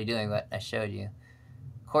 I'm literally doing what I showed you.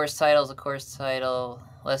 Course title is a course title.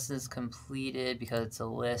 Lessons completed because it's a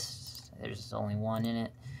list. There's just only one in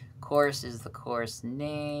it. Course is the course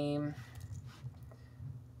name.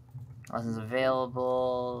 Lessons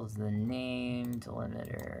available is the name,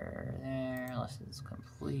 delimiter there. Lessons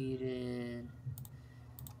completed.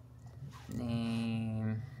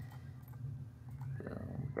 Name.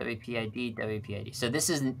 Boom. WPID, WPID. So this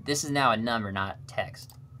is now a number, not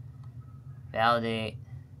text. Validate.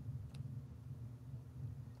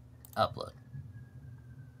 Upload.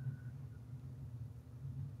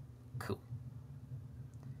 Cool.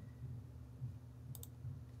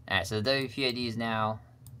 Alright, so the WPID is now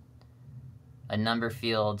a number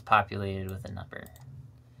field populated with a number.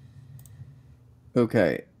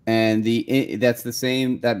 Okay, and that's the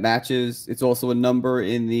same, that matches, it's also a number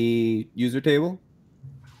in the user table?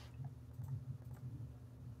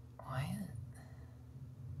 What?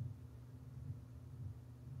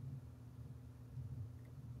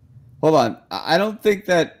 Hold on, I don't think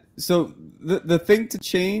that, so the thing to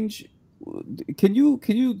change, can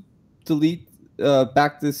you delete,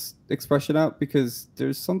 back this expression out, because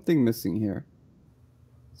there's something missing here.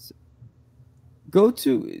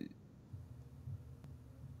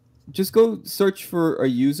 Just go search for a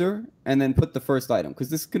user and then put the first item, because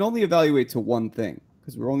this can only evaluate to one thing,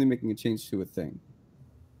 because we're only making a change to a thing.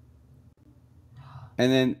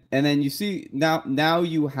 And then you see now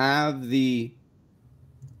you have the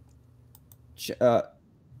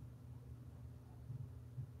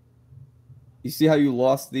you see how you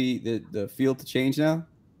lost the field to change now?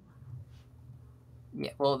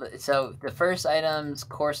 Yeah, well, so the first item's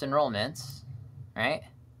course enrollments, right?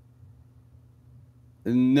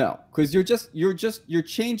 No, because you're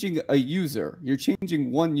changing a user. You're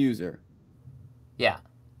changing one user. Yeah.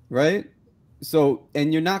 Right? So,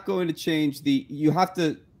 and you're not going to change you have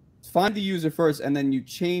to find the user first, and then you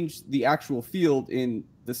change the actual field in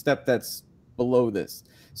the step that's below this.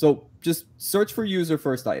 So just search for user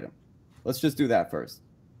first item. Let's just do that first.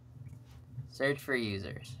 Search for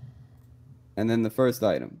users. And then the first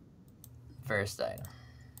item. First item.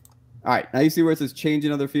 All right. Now you see where it says change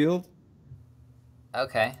another field?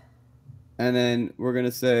 Okay. And then we're going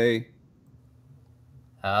to say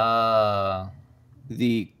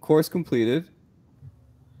the course completed,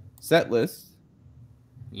 set list.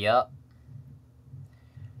 Yup.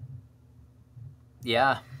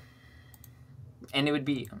 Yeah. And it would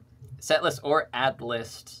be set list or add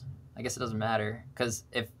list. I guess it doesn't matter, because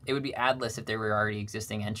if it would be add list if there were already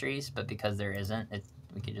existing entries, but because there isn't,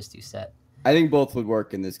 we could just do set. I think both would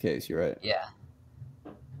work in this case. You're right. Yeah.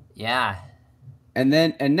 Yeah. And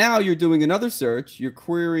now you're doing another search. You're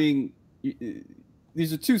querying.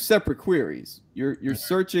 These are two separate queries. You're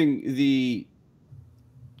searching the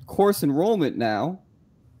course enrollment now,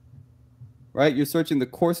 right? You're searching the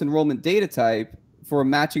course enrollment data type for a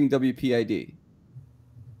matching WPID.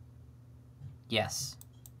 Yes.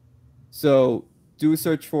 So do a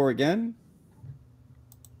search for again.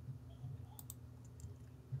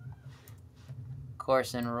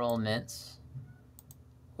 Course enrollments,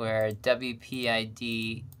 where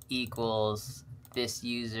WPID equals this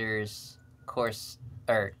user's course,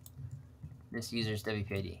 or this user's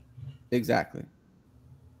WPID. Exactly.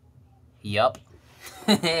 Yup.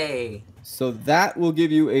 Hey. So that will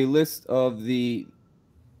give you a list of the.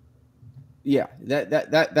 Yeah,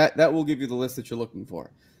 that will give you the list that you're looking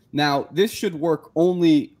for. Now, this should work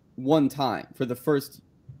only one time for the first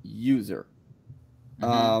user.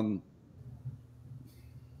 Mm-hmm.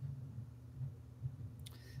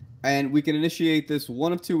 And we can initiate this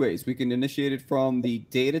one of two ways. We can initiate it from the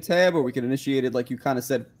data tab, or we can initiate it like you kind of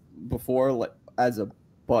said before, like as a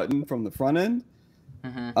button from the front end.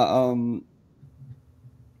 Mm-hmm.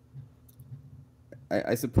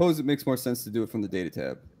 I suppose it makes more sense to do it from the data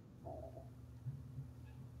tab.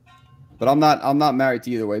 But I'm not married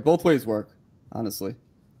to either way. Both ways work, honestly.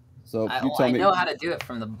 So you tell me. I know how to do it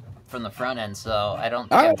from the front end, so I don't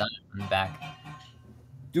think I've done it from the back.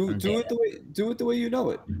 Do it the way you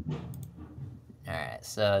know it. All right,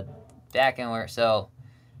 so back end work. So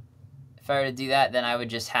if I were to do that, then I would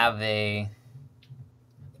just have I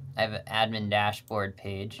have an admin dashboard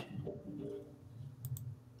page.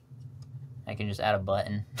 I can just add a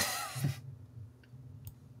button.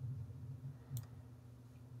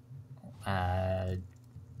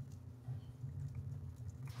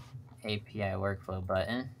 API workflow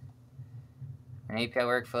button. When API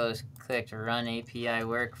workflow is clicked, run API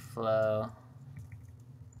workflow.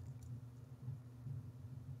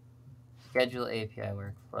 Schedule API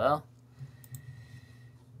workflow.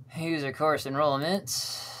 User course enrollment.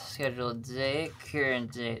 Schedule date,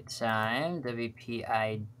 current date time, WP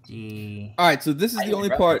ID. All right, so this is the only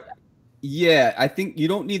part. Yeah, I think you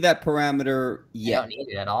don't need that parameter yet. You don't need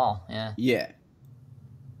it at all. Yeah. Yeah.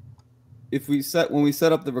 When we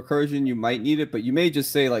set up the recursion, you might need it, but you may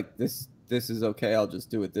just say like this is okay. I'll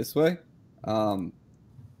just do it this way. But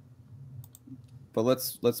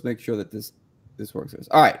let's make sure that this works.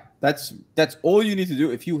 All right, that's all you need to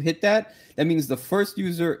do. If you hit that, that means the first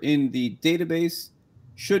user in the database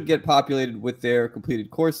should get populated with their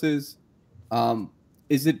completed courses.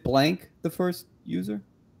 Is it blank, the first user?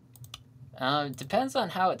 Depends on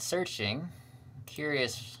how it's searching.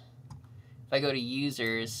 Curious. If I go to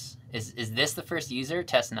users, is this the first user?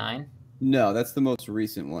 Test 9? No, that's the most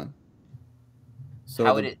recent one. So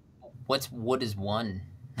how would it? What is 1?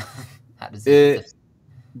 How does it?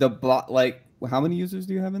 The bot, like, how many users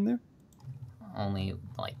do you have in there? Only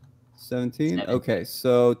like 17. 7. Okay,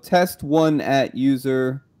 so test 1 at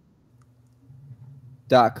user.com.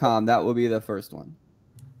 That will be the first one.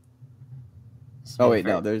 So oh wait,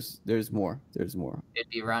 no, there's more. There's more. It'd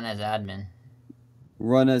be run as admin.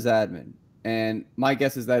 Run as admin. And my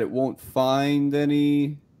guess is that it won't find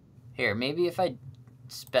any. Here, maybe if I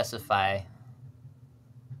specify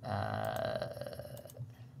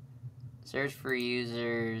search for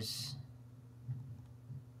users,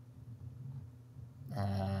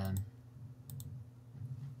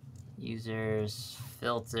 users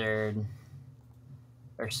filtered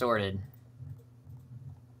or sorted.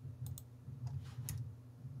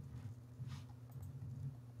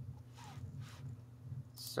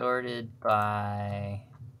 Sorted by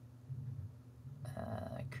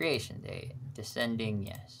creation date. Descending,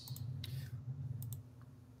 yes.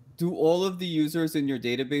 Do all of the users in your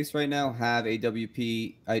database right now have a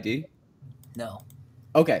WP ID? No.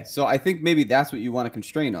 Okay, so I think maybe that's what you want to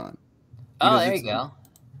constrain on. Oh, there you go.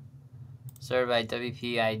 Sorted by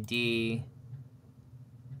WP ID.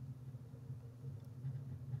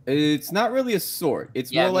 It's not really a sort.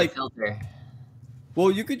 It's more like filter. Well,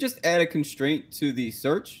 you could just add a constraint to the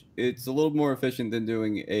search. It's a little more efficient than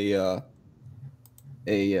doing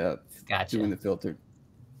gotcha. doing the filter.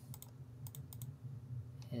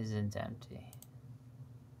 Isn't empty.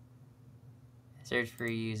 Search for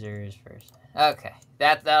users first. Okay,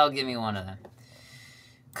 that'll give me one of them.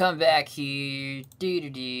 Come back here.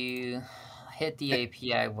 Hit the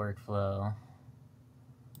API workflow.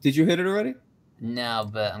 Did you hit it already? No,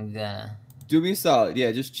 but I'm gonna. Do me a solid.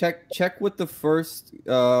 Yeah, just check with the first.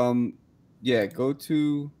 Yeah, go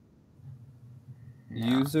to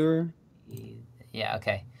user. Yeah,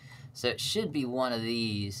 okay. So it should be one of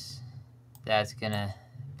these that's gonna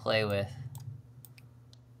play with.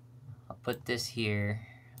 I'll put this here.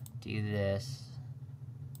 Do this.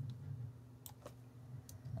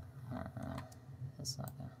 That's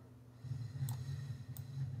not gonna.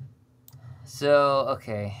 So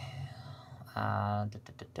okay.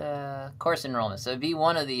 Course enrollment. So it'd be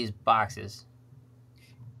one of these boxes.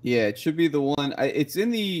 Yeah, it should be the one. It's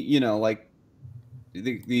in the like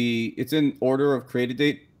it's in order of created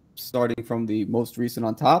date, starting from the most recent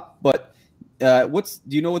on top. But do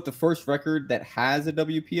you know what the first record that has a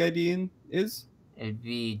WP ID in is? It'd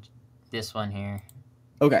be this one here.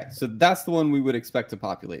 Okay, so that's the one we would expect to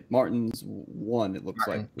populate. Martin's 1, it looks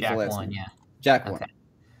like. Jack 1, yeah. Jack 1. Okay.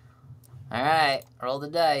 All right, roll the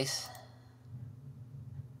dice.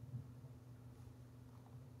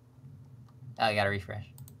 Oh, I gotta refresh.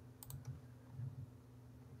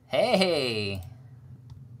 Hey!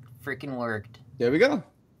 Freaking worked. There we go.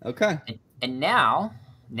 Okay. And now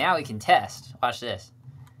we can test. Watch this.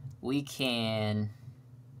 We can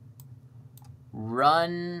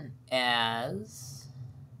run as...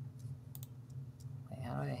 Wait,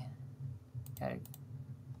 how do I...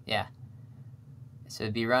 Yeah. So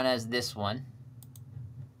it'd be run as this one.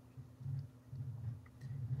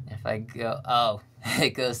 If I go... Oh,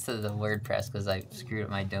 it goes to the WordPress because I screwed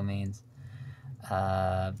up my domains.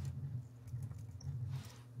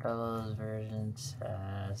 Those version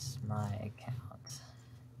test my account.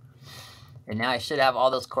 And now I should have all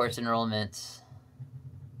those course enrollments.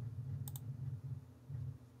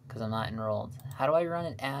 Because I'm not enrolled. How do I run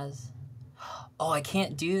it as? Oh, I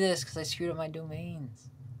can't do this because I screwed up my domains.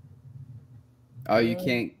 Oh, you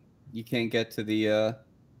can't get to the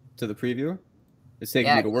previewer? It's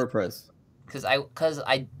taking me to WordPress. because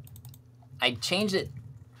I changed it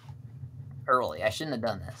early. I shouldn't have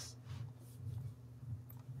done this.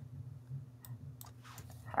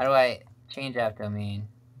 How do I change app domain?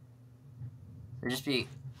 Or just be...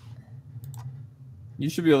 You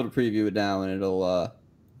should be able to preview it now, and it'll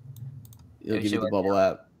give you the bubble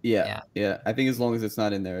app. Yeah. I think as long as it's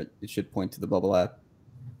not in there, it should point to the bubble app.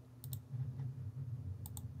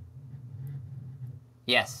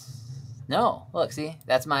 Yes. No. Look, see?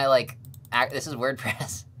 That's my, like, this is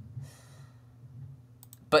WordPress.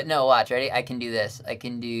 But no, watch. Ready? I can do this. I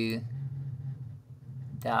can do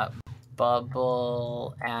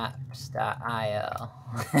bubbleapps.io.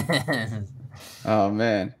 Oh,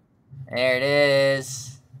 man. There it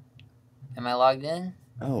is. Am I logged in?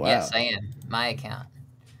 Oh, wow. Yes, I am. My account.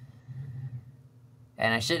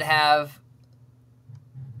 And I should have...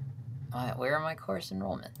 where are my course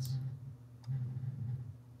enrollments?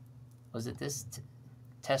 Was it this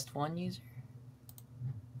test 1 user?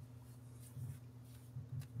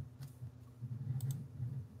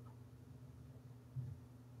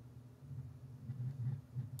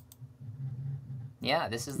 Yeah,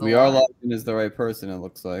 this is the We are logged in as the right person, it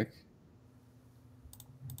looks like.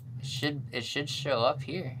 It should show up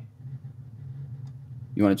here.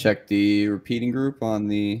 You want to check the repeating group on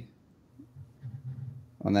that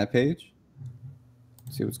page?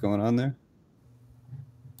 See what's going on there?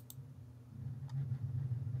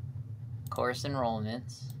 Course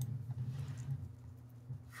enrollments.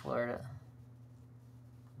 Florida.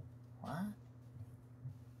 What?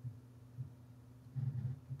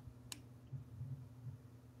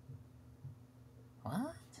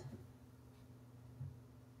 What?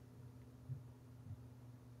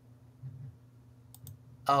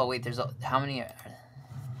 Oh wait, there's how many?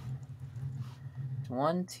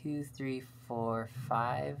 1, 2, 3, 4,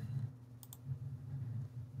 5.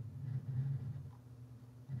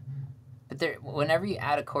 But there, whenever you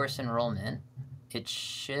add a course enrollment, it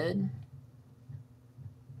should.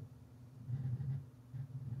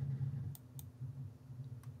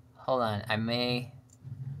 Hold on, I may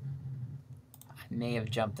have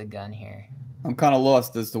jumped the gun here. I'm kind of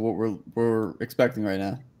lost as to what we're expecting right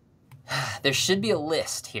now. There should be a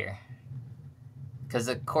list here, because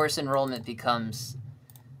the course enrollment becomes.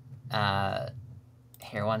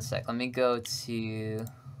 Here, 1 sec. Let me go to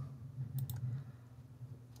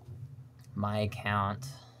my account,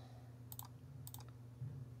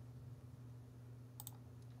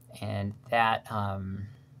 and that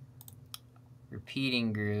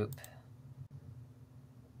repeating group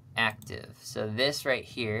active. So this right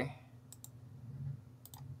here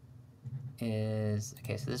is,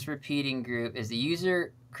 okay, so this repeating group is the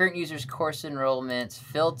current user's course enrollments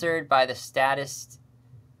filtered by the status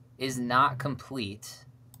is not complete,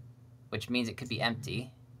 which means it could be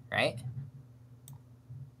empty, right?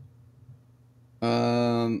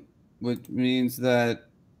 Which means that...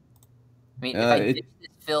 I mean, if I ditch this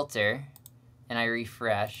filter and I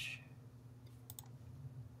refresh,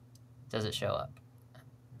 does it show up?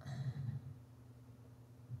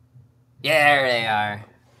 Yeah, there they are.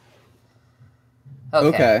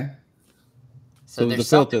 Okay. So it was there's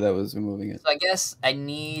the filter that was removing it. So I guess I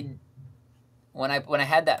need, when I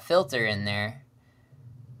had that filter in there,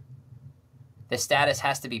 the status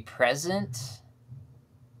has to be present.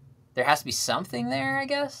 There has to be something there, I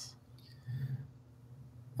guess.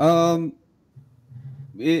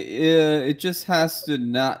 It just has to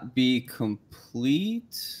not be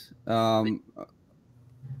complete.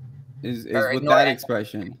 Is with that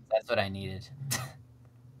expression. That's what I needed.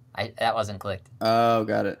 That wasn't clicked. Oh,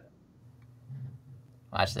 got it.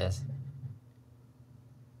 Watch this.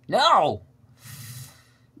 No.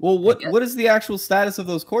 Well, what is the actual status of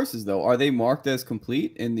those courses though? Are they marked as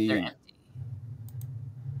complete in the? They're empty.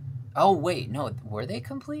 Oh wait, no, were they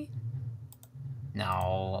complete?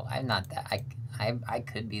 No, I'm not that. I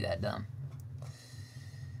could be that dumb.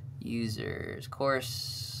 Users,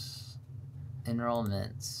 course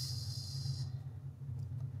enrollments,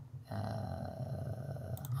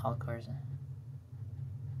 all courses.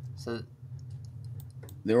 So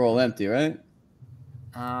they're all empty, right?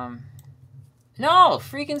 no,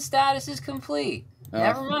 freaking status is complete. Oh.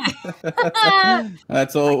 Never mind.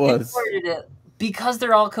 That's all it was. Because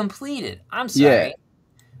they're all completed. I'm sorry. Yeah.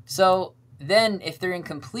 So then if they're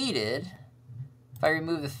incompleted, if I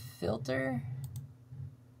remove the filter.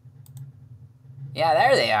 Yeah,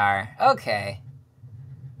 there they are. Okay.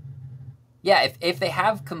 Yeah, if they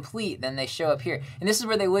have complete, then they show up here. And this is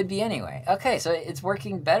where they would be anyway. Okay, so it's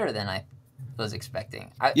working better than I was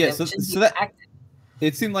expecting. So that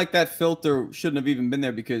it seemed like that filter shouldn't have even been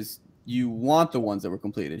there because you want the ones that were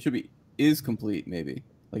completed. It should be is complete, maybe.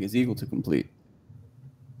 Like is equal to complete.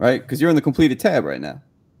 right? Because you're in the completed tab right now.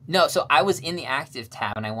 No, so I was in the active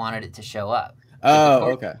tab and I wanted it to show up. Oh,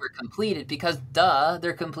 okay. Were completed because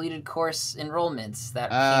they're completed course enrollments that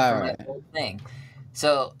came from my old thing.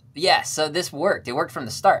 So yeah, so this worked. It worked from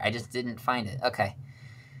the start. I just didn't find it. Okay,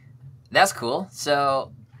 that's cool.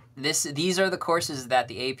 So these are the courses that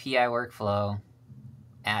the API workflow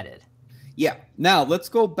added. Yeah. Now let's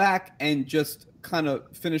go back and just kind of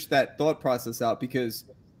finish that thought process out, because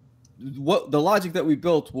what the logic that we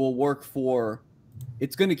built will work for.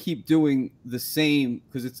 It's going to keep doing the same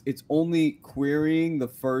because it's only querying the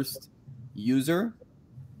first user.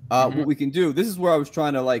 What we can do, this is where I was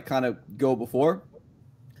trying to like kind of go before.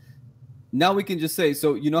 Now we can just say,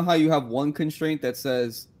 so you know how you have one constraint that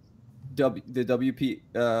says the WP,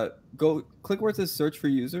 go click where it says search for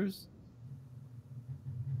users.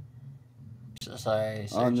 Sorry,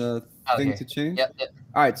 search. On the thing here. to change. Yep.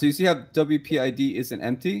 All right, so you see how WPID isn't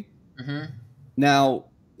empty. Now,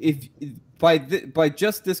 if by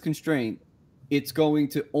just this constraint, it's going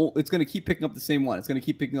to keep picking up the same one. It's going to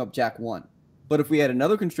keep picking up Jack 1. But if we add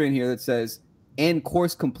another constraint here that says and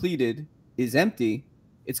course completed is empty,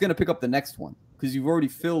 it's going to pick up the next one because you've already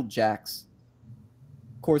filled Jack's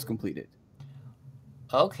course completed.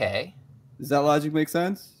 Okay. Does that logic make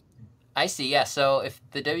sense? I see. Yeah. So if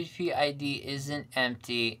the WP ID isn't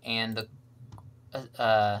empty and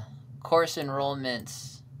the course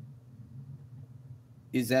enrollments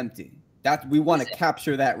is empty, that we want to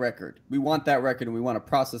capture that record. We want that record and we want to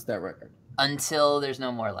process that record until there's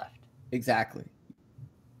no more left. Exactly.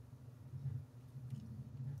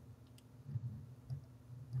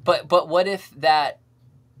 But what if that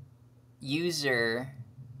user,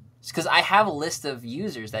 because I have a list of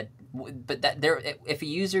users if a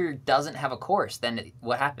user doesn't have a course, then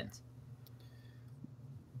what happens?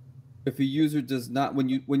 If a user does not, when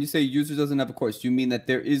you say user doesn't have a course, do you mean that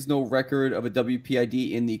there is no record of a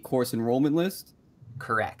WPID in the course enrollment list?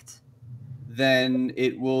 Correct. Then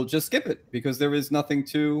it will just skip it because there is nothing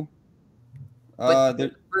to. But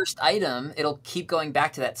the first item, it'll keep going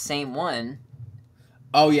back to that same one.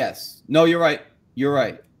 Oh yes, no, you're right. You're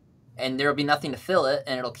right. And there'll be nothing to fill it,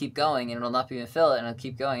 and it'll keep going, and it'll not be to fill it, and it'll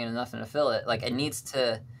keep going, and nothing to fill it. Like it needs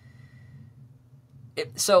to.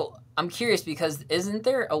 So I'm curious because isn't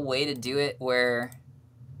there a way to do it where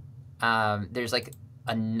there's like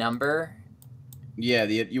a number? Yeah,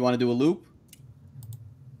 you want to do a loop?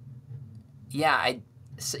 Yeah,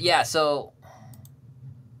 so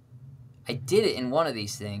I did it in one of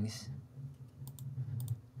these things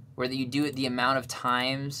where you do it the amount of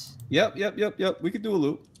times. Yep. We could do a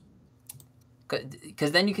loop.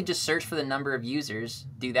 Because then you can just search for the number of users,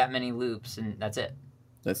 do that many loops, and that's it.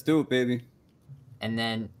 Let's do it, baby. And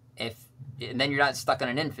then you're not stuck on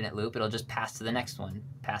an infinite loop. It'll just pass to the next one,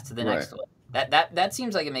 pass to the next one. That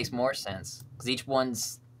seems like it makes more sense because each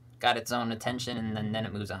one's got its own attention, and then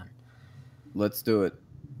it moves on. Let's do it.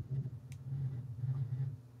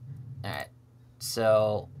 All right.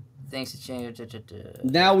 So things to change.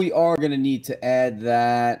 Now we are going to need to add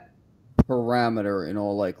that parameter in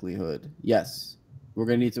all likelihood. Yes, we're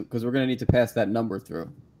going to need to, because we're going to need to pass that number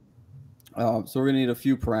through. So we're going to need a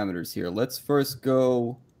few parameters here. Let's first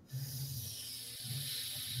go.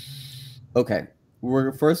 Okay,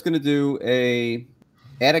 we're first going to do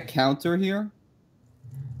add a counter here.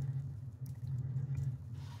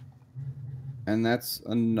 And that's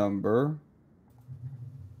a number.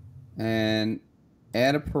 And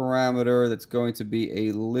add a parameter that's going to be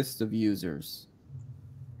a list of users.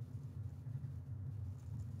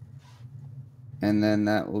 And then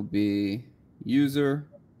that will be user.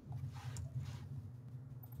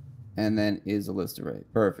 And then is a list array.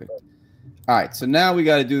 Perfect. All right, so now we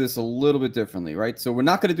got to do this a little bit differently, right? So we're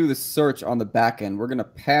not going to do the search on the back end. We're going to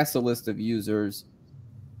pass a list of users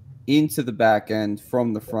into the back end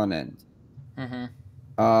from the front end.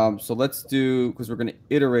 So let's do, because we're going to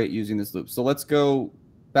iterate using this loop. So let's go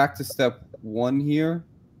back to step 1 here.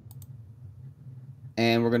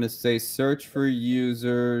 And we're going to say search for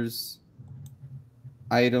users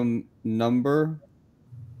item number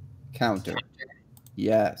counter.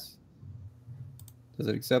 Yes. Does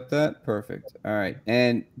it accept that? Perfect. All right.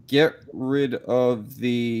 And get rid of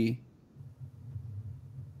the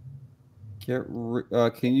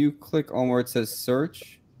can you click on where it says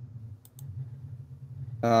search?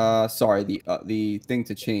 Sorry, the thing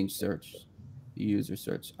to change search, the user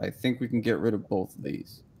search. I think we can get rid of both of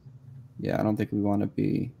these. Yeah, I don't think we want to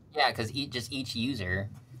be. Yeah, because each user.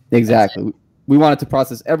 Exactly. We want it to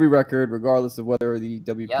process every record, regardless of whether the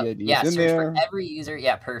WPID is in there. For every user.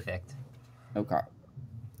 Yeah, perfect. Okay.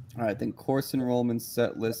 All right, then course enrollment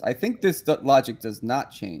set list. I think this logic does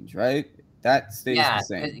not change, right? That stays the Yeah,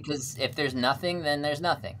 same. because if there's nothing, then there's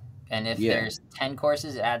nothing. And if there's 10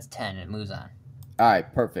 courses, it adds 10 and it moves on. All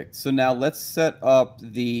right, perfect. So now let's set up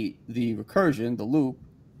the recursion, the loop.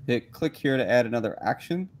 Hit click here to add another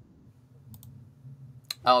action.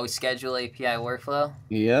 Oh, schedule API workflow?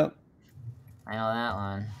 Yep. I know that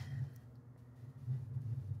one.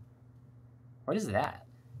 What is that?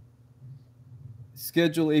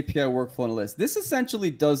 Schedule API workflow on a list. This essentially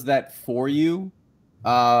does that for you.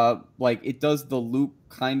 Like it does the loop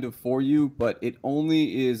kind of for you, but it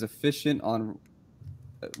only is efficient on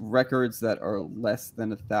records that are less than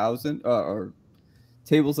 1,000 or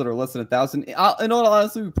tables that are less than 1,000. In all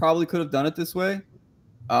honesty, we probably could have done it this way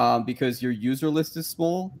because your user list is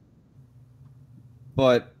small.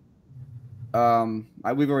 But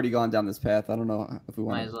we've already gone down this path. I don't know if we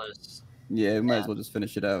want. Might as well just, yeah, we might as well just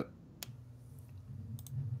finish it out.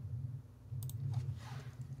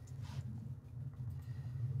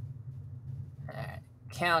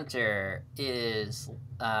 Counter is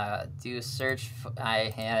do a search.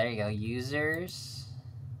 Yeah, there you go. Users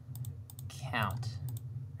count,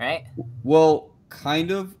 right? Well,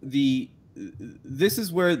 kind of. This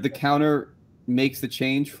is where the counter makes the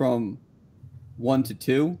change from 1 to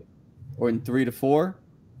 2, or in 3 to 4.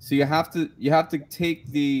 So you have to take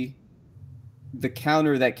the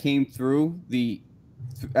counter that came through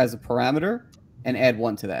as a parameter and add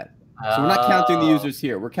 1 to that. So we're not counting the users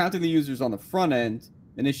here. We're counting the users on the front end,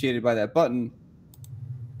 initiated by that button,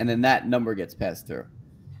 and then that number gets passed through.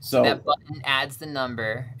 So that button adds the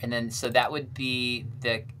number, and then so that would be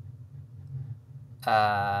the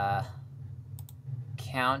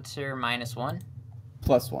counter -1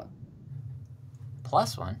 +1.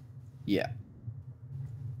 +1. Yeah,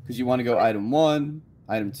 because you want to go item 1,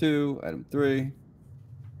 item 2, item 3.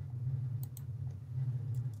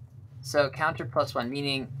 So counter +1,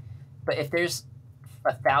 meaning, but if there's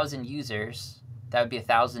 1,000 users, that would be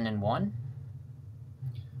 1,001.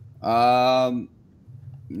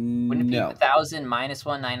 Wouldn't it be No. 1,000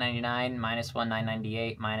 -1 999 -1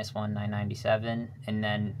 998 -1 997, and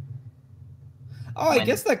then? Oh, I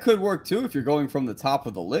guess that could work too if you're going from the top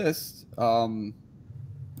of the list.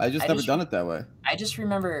 I just never done it that way. I just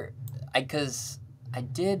remember, because I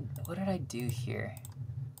did. What did I do here?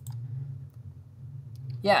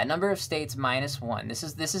 Yeah, number of states -1. This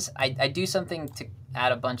is I do something to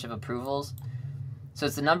add a bunch of approvals. So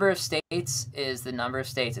it's the number of states is the number of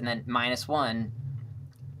states, and then -1.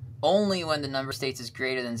 Only when the number of states is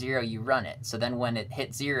greater than 0, you run it. So then when it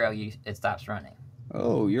hits 0, it stops running.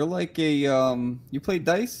 Oh, you're like a you play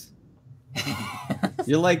dice?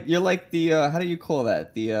 You're like the how do you call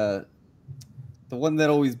that? The one that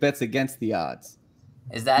always bets against the odds.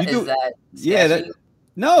 Is that yeah,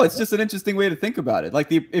 no, it's just an interesting way to think about it. Like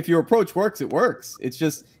if your approach works, it works. It's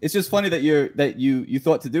just funny that you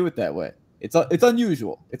thought to do it that way. It's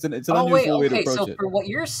unusual. It's an unusual way to approach it. So for what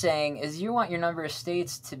you're saying is you want your number of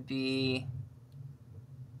states to be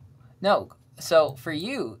So for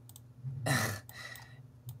you,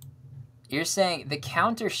 you're saying the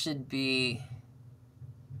counter should be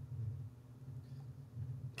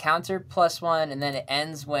counter +1, and then it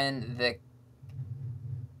ends when the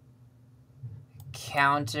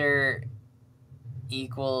counter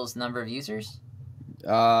equals number of users?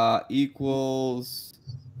 Equals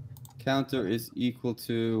counter is equal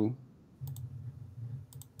to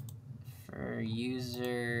for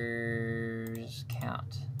users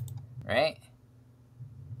count, right?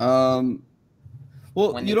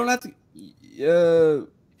 Well, you don't have to. If you're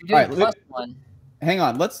doing +1. Hang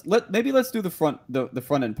on. Let's do the front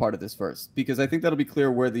end part of this first, because I think that'll be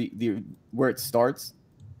clear where where it starts.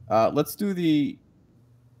 Let's do the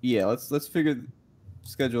let's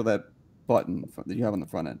schedule that button that you have on the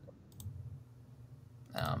front end.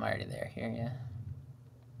 Oh, I'm already there. Here, yeah.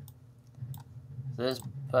 So this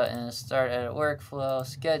button is start edit workflow,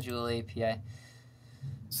 schedule API.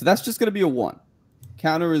 So that's just going to be a 1.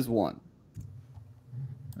 Counter is 1.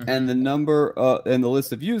 Mm-hmm. And the number and the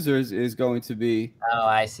list of users is going to be. Oh,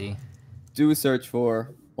 I see. Do a search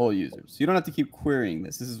for all users. You don't have to keep querying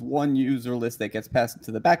this. This is one user list that gets passed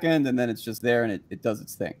to the back end, and then it's just there and it does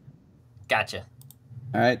its thing. Gotcha.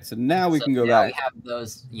 All right. So now we can go back. We have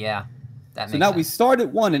those. Yeah. So now we start at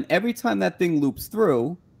 1, and every time that thing loops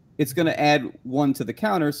through, it's going to add 1 to the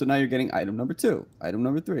counter. So now you're getting item number 2, item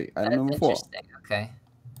number 3, item number 4. Interesting. Okay.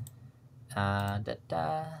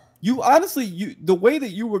 You honestly, the way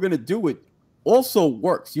that you were going to do it also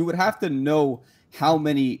works. You would have to know how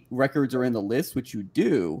many records are in the list, which you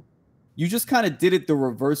do. You just kind of did it the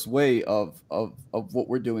reverse way of what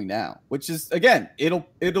we're doing now, which is, again,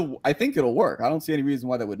 I think it'll work. I don't see any reason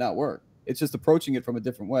why that would not work. It's just approaching it from a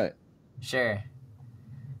different way. Sure.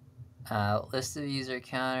 List of user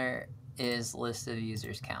counter is list of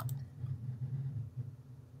users count.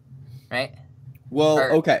 Right? Well,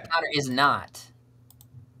 Or okay. Counter is not.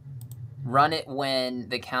 Run it when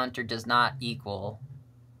the counter does not equal.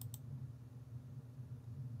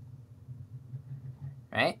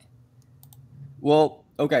 Right? Well,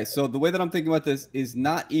 okay. So the way that I'm thinking about this is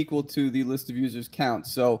not equal to the list of users count.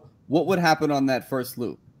 So what would happen on that first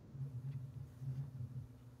loop?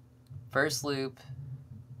 First loop,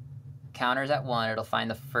 counter's at 1. It'll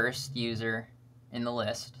find the first user in the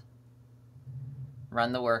list,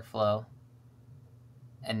 run the workflow,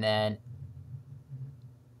 and then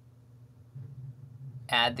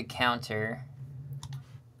add the counter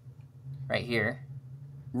right here.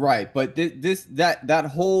 Right, but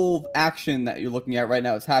that whole action that you're looking at right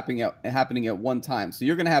now is happening at one time. So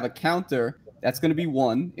you're going to have a counter that's going to be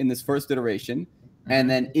 1 in this first iteration, and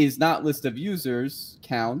then is not list of users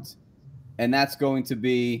count, and that's going to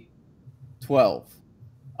be 12.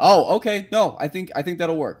 Oh, okay. No, I think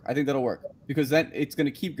that'll work. I think that'll work because then it's going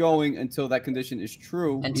to keep going until that condition is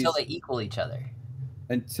true. Until they equal each other.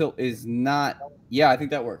 Until is not. Yeah, I think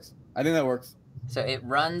that works. I think that works. So it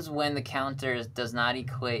runs when the counter does not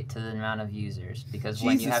equate to the amount of users, because Jesus,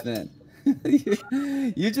 when you have man.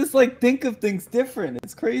 You just like think of things different.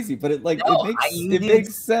 It's crazy, but it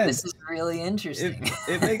makes sense. This is really interesting.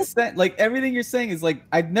 It makes sense. Like everything you're saying is like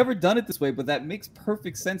I've never done it this way, but that makes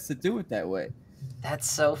perfect sense to do it that way. That's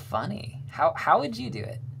so funny. How would you do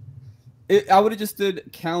it? I would have just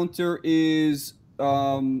did counter is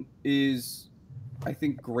I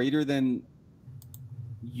think greater than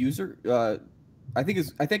user. I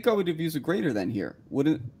think I would have used a greater than here.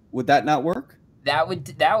 Would that not work? That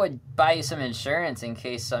would buy you some insurance in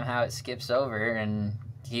case somehow it skips over and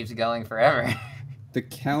keeps going forever. The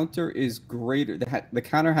counter is greater. The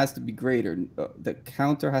counter has to be greater. The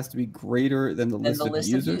counter has to be greater than the list of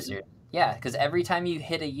users. Yeah, because every time you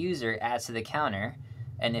hit a user, it adds to the counter.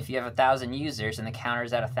 And if you have 1,000 users and the counter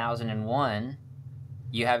is at 1,001,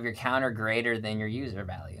 you have your counter greater than your user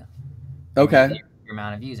value. Okay. Your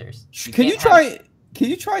amount of users. Can you try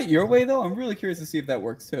it your way though? I'm really curious to see if that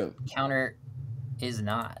works too. Counter is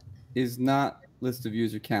not list of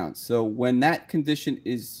user counts. So when that condition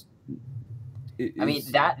is I mean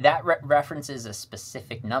that references a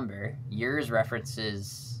specific number. Yours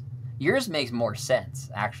makes more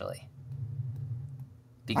sense actually.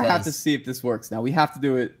 Because I have to see if this works now. We have to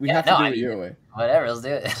do it. We have to do it your way. Whatever, let's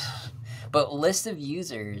do it. But list of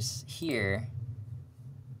users here.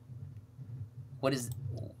 What is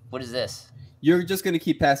this? You're just going to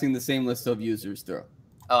keep passing the same list of users through.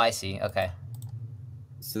 Oh, I see. Okay.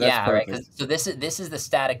 So that's perfect. Right. So this is the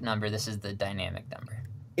static number. This is the dynamic number.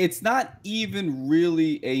 It's not even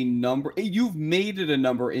really a number. You've made it a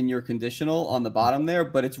number in your conditional on the bottom there,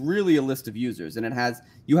 but it's really a list of users, and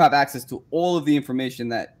you have access to all of the information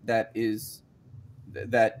that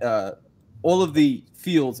all of the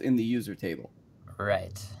fields in the user table.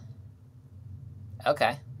 Right.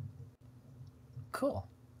 Okay. Cool.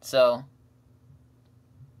 So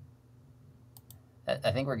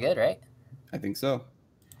I think we're good, right? I think so.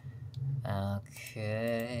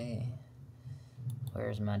 Okay.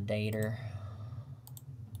 Where's my data?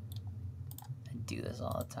 I do this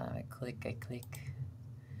all the time. I click.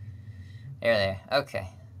 There. Okay.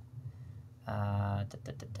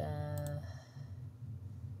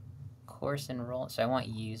 Course enrollment. So I want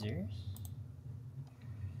users.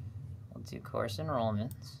 We'll do course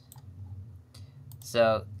enrollments.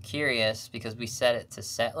 So curious, because we set it to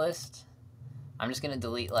set list, I'm just gonna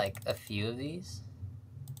delete like a few of these,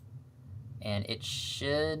 and it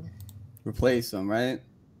should replace them, right?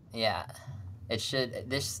 Yeah, it should.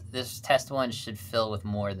 This test one should fill with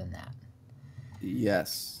more than that.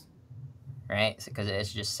 Yes. Right, because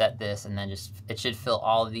it's just set this, and then it should fill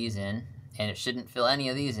all of these in, and it shouldn't fill any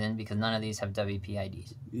of these in because none of these have WP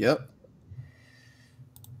IDs. Yep.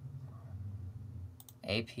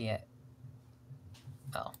 API.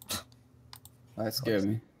 Oh. That scared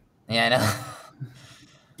me. Yeah, I know.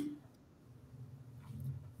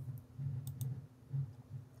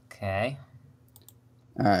 Okay.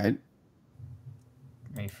 All right.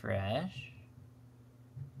 Refresh.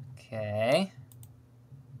 Okay.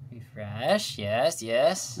 Refresh.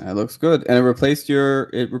 Yes. That looks good. And it replaced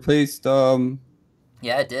Yeah,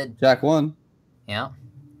 it did. Jack 1. Yeah.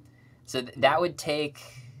 So that would take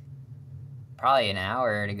probably an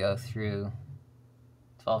hour to go through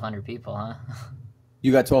 1,200 people, huh?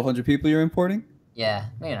 You got 1,200 people you're importing? Yeah,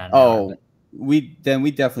 maybe not. We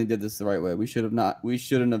definitely did this the right way. We shouldn't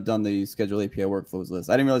have done the schedule API workflows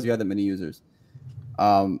list. I didn't realize you had that many users.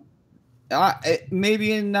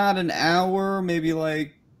 Maybe in not an hour, maybe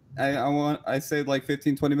like I say like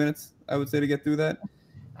 15, 20 minutes, I would say, to get through that.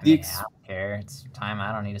 I mean, I don't care. It's time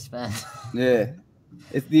I don't need to spend. Yeah.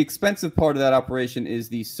 It's the expensive part of that operation is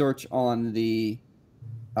the search on the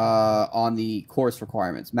course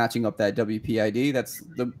requirements, matching up that WPID.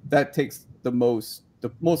 That takes the most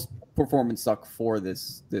performance suck for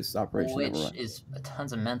this operation. Which is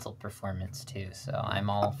tons of mental performance too. So I'm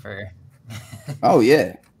all for. Oh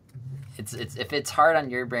yeah. It's if it's hard on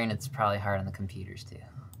your brain, it's probably hard on the computers too.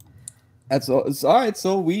 That's all. It's all right.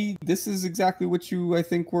 So this is exactly what I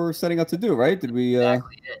think we're setting up to do, right? Did we?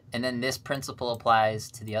 Exactly it. And then this principle applies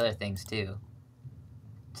to the other things too.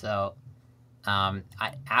 So,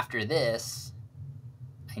 after this,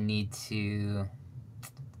 I need to.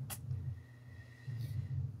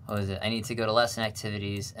 What was it? I need to go to lesson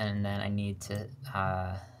activities, and then I need to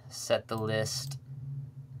set the list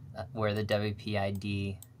where the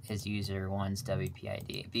WPID is user one's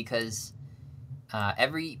WPID, because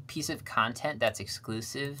every piece of content that's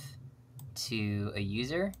exclusive to a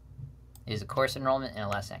user is a course enrollment and a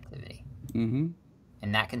lesson activity. Mm-hmm.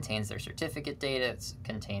 And that contains their certificate data. It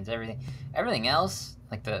contains everything. Everything else,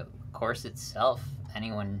 like the course itself,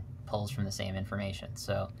 anyone pulls from the same information.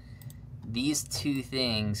 So these two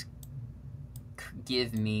things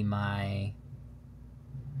give me my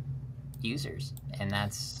users, and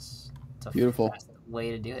that's beautiful. That's the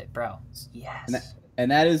way to do it, bro. Yes. And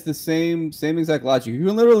that is the same exact logic. You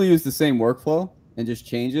can literally use the same workflow and just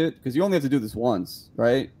change it, because you only have to do this once,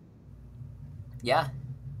 right? Yeah.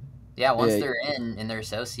 Yeah, once they're in and they're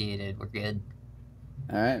associated, we're good.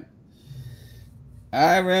 All right.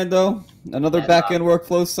 All right, Rando. Another back-end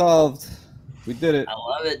workflow solved. We did it. I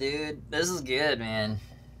love it, dude. This is good, man.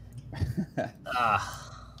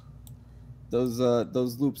 Those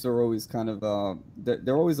loops are always kind of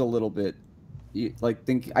they're always a little bit like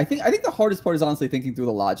thinking. I think the hardest part is honestly thinking through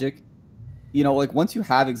the logic. You know, like once you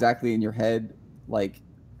have exactly in your head like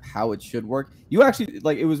how it should work, you actually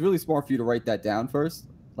like it was really smart for you to write that down first,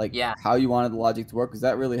 like how you wanted the logic to work, because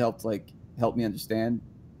that really helped me understand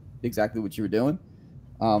exactly what you were doing.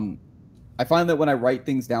 I find that when I write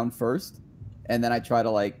things down first and then I try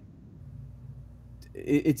to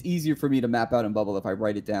it's easier for me to map out in Bubble if I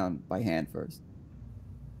write it down by hand first.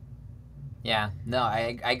 Yeah, no,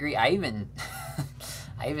 I agree. I even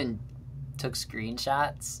took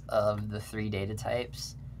screenshots of the 3 data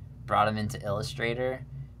types, brought them into Illustrator,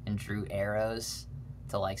 and drew arrows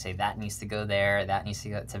to say that needs to go there, that needs to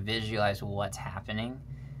go, to visualize what's happening.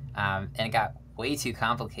 And it got way too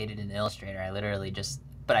complicated in Illustrator. I literally just,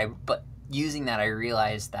 but using that, I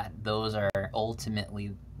realized that those are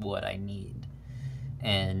ultimately what I need.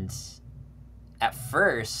 And at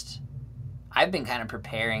first, I've been kind of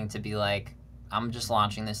preparing to be like, I'm just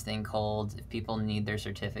launching this thing cold. If people need their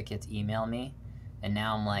certificates, email me. And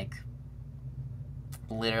now I'm like,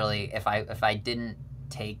 literally, if I didn't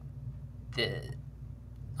take the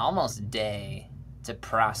almost day to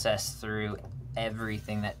process through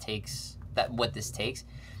everything what this takes,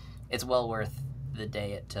 it's well worth the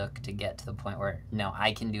day it took to get to the point where no,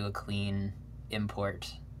 I can do a clean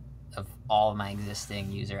import of all of my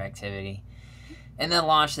existing user activity and then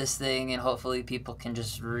launch this thing, and hopefully people can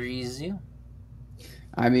just resume.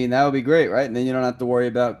 I mean, that would be great, right? And then you don't have to worry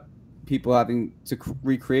about people having to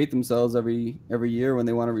recreate themselves every year when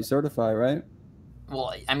they want to recertify, right?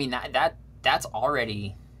 Well, I mean, that's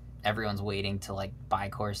already everyone's waiting to buy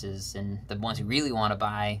courses, and the ones who really want to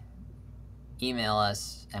buy email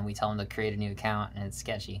us and we tell them to create a new account, and it's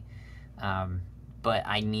sketchy. But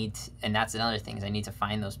I need to, and that's another thing, is I need to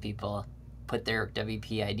find those people, put their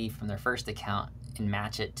WPID from their first account and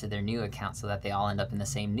match it to their new account so that they all end up in the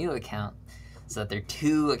same new account, so that their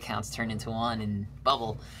 2 accounts turn into 1 in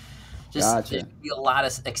Bubble. Just There'd be a lot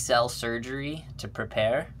of Excel surgery to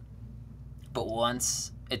prepare, but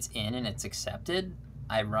once it's in and it's accepted,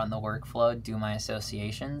 I run the workflow, do my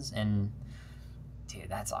associations, and dude,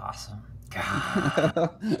 that's awesome. I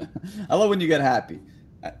love when you get happy.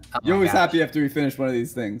 You're always happy after you finish one of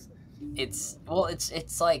these things. It's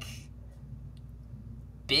like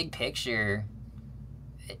big picture.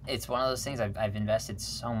 It's one of those things I've invested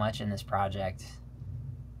so much in this project,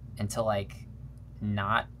 and to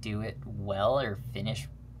not do it well or finish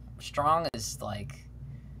strong is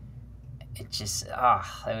it just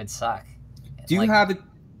it would suck. Do you have it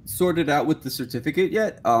sorted out with the certificate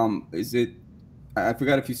yet? Is it? I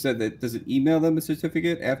forgot if you said that. Does it email them a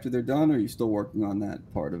certificate after they're done, or are you still working on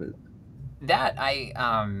that part of it? That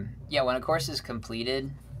when a course is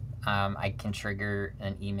completed, I can trigger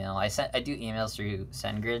an email. I do emails through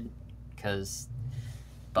SendGrid because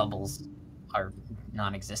bubbles are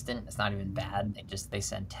non-existent. It's not even bad. They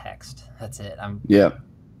send text. That's it.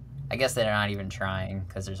 I guess they're not even trying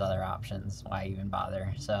because there's other options. Why even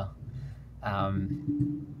bother? So,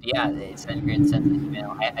 yeah, it's been great to send the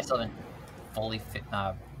email. I still haven't fully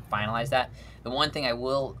finalized that. The one thing I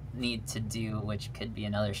will need to do, which could be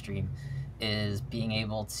another stream, is being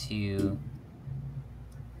able to.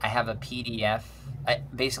 I have a PDF.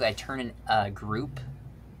 Basically, I turn a group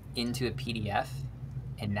into a PDF,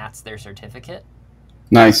 and that's their certificate.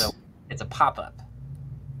 Nice. So it's a pop-up.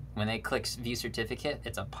 When they click view certificate,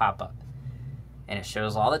 it's a pop-up, and it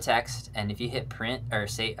shows all the text. And if you hit print or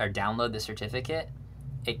download the certificate,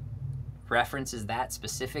 it references that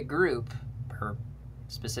specific group or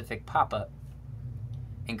specific pop-up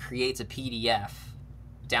and creates a PDF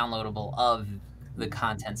downloadable of the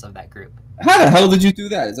contents of that group. How the hell did you do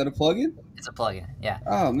that? Is that a plugin? It's a plugin, yeah.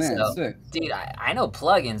 Oh man, so, sick. Dude, I know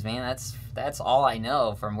plugins, man. That's all I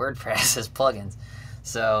know from WordPress is plugins.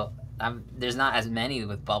 So there's not as many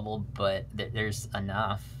with Bubble, but there's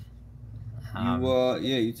enough.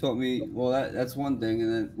 You taught me. Well, that's one thing,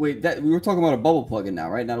 and then wait, that we were talking about a Bubble plugin now,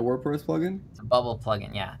 right? Not a WordPress plugin. It's a Bubble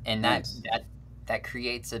plugin, yeah, and nice. that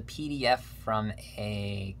creates a PDF from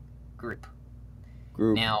a group.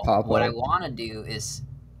 Now, pop-up. what I want to do is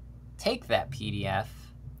take that PDF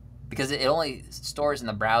because it only stores in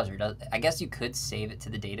the browser. I guess you could save it to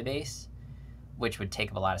the database, which would take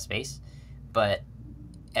up a lot of space, but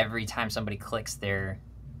every time somebody clicks their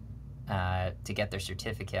to get their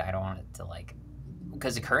certificate, I don't want it to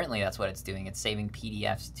because currently that's what it's doing. It's saving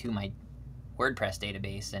PDFs to my WordPress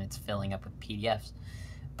database and it's filling up with PDFs.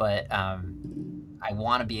 But I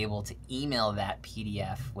want to be able to email that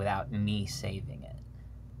PDF without me saving it.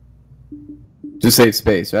 Just save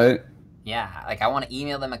space, right? Yeah, I want to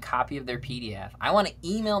email them a copy of their PDF. I want to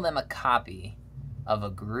email them a copy of a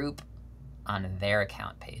group on their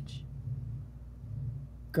account page.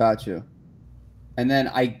 Gotcha. And then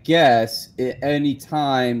I guess any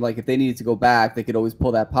time, if they needed to go back, they could always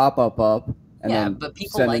pull that pop-up up and then but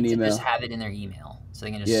people send like an to email. just have it in their email. So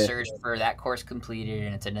they can just search for that course completed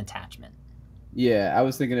and it's an attachment. Yeah, I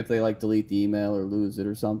was thinking if they delete the email or lose it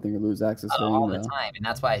or something or lose access to all email. the time, and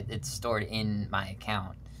that's why it's stored in my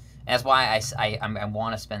account. And that's why I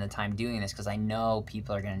want to spend the time doing this because I know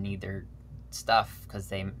people are going to need their stuff because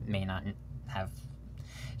they may not have.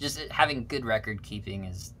 Just having good record keeping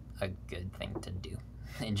is a good thing to do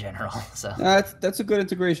in general. So that's a good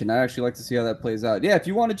integration. I actually like to see how that plays out. Yeah, if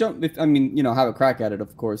you want to jump, have a crack at it,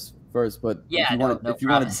 of course, first. But yeah, if you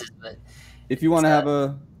want to have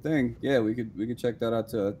a thing, yeah, we could check that out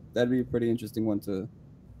too. That'd be a pretty interesting one to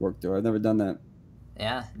work through. I've never done that.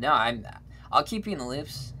 Yeah, no, I'll keep you in the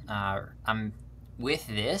loops. I'm with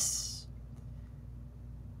this.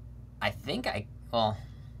 I think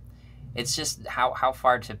it's just how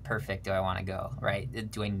far to perfect do I want to go,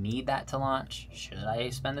 right? Do I need that to launch? Should I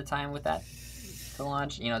spend the time with that to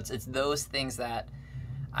launch? It's those things that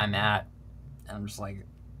I'm at. I'm just I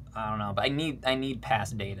don't know, but I need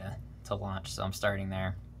past data to launch, so I'm starting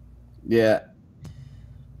there. Yeah,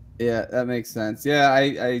 that makes sense. Yeah,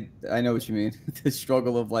 I know what you mean. The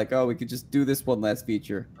struggle of we could just do this one last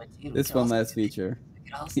feature, this one last feature.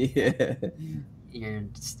 Yeah,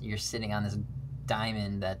 you're sitting on this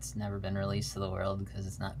diamond that's never been released to the world because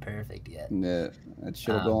it's not perfect yet. Yeah, that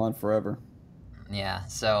should go on forever. Yeah,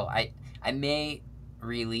 so I may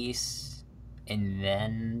release and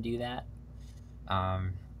then do that. I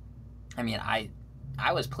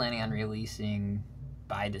was planning on releasing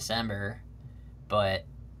by December, but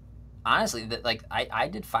honestly, I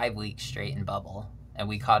did 5 weeks straight in Bubble, and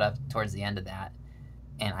we caught up towards the end of that,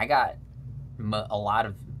 and I got a lot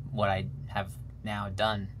of what I have now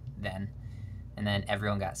done then. And then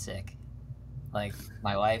everyone got sick.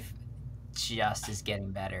 My wife just is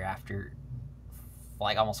getting better after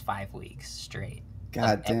almost 5 weeks straight.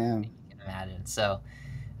 God damn. You can imagine. So,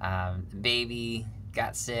 the baby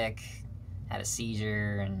got sick, had a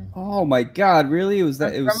seizure, and oh my God, really? It was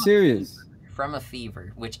serious. From a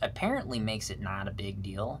fever, which apparently makes it not a big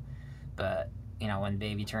deal, but when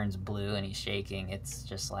baby turns blue and he's shaking, it's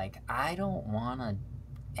just I don't want to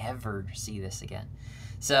ever see this again.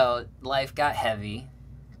 So life got heavy.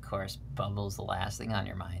 Of course, Bubble's the last thing on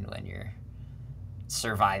your mind when you're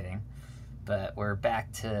surviving. But we're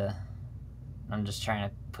back to. I'm just trying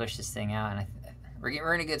to push this thing out, and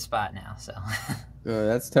we're in a good spot now. So. Good.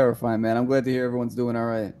 That's terrifying, man. I'm glad to hear everyone's doing all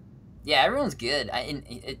right. Yeah, everyone's good.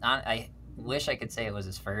 I wish I could say it was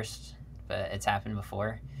his first, but it's happened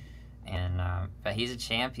before, and but he's a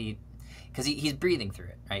champ. Because he's breathing through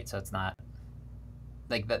it, right? So it's not.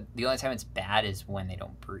 The only time it's bad is when they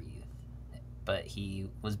don't breathe. But he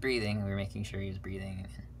was breathing. We were making sure he was breathing.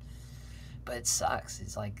 But it sucks.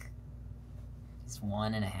 It's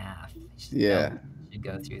 1.5. Yeah. should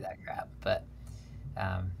go through that crap. But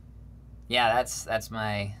yeah, that's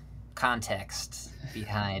my context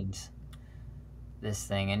behind this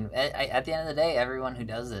thing. And at the end of the day, everyone who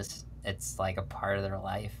does this, it's like a part of their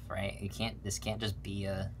life, right? This can't just be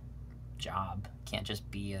a job. It can't just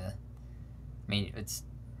be I mean, it's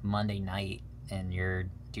Monday night and you're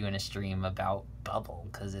doing a stream about Bubble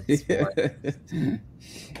because it's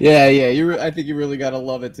yeah. I think you really gotta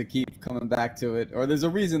love it to keep coming back to it. Or there's a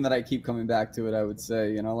reason that I keep coming back to it. I would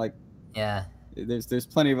say, like, yeah, there's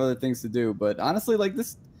plenty of other things to do. But honestly, like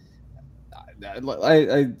this,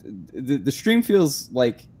 the stream feels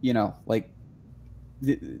like like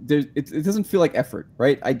it doesn't feel like effort,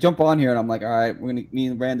 right? I jump on here and I'm like, all right, me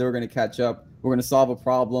and Rando are gonna catch up. We're gonna solve a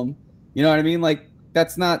problem. You know what I mean? Like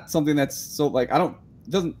that's not something that's so like it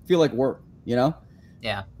doesn't feel like work.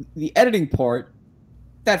 Yeah. The editing part,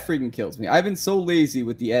 that freaking kills me. I've been so lazy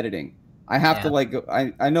with the editing. I have to like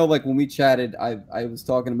I know like when we chatted, I was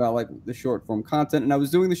talking about like the short form content, and I was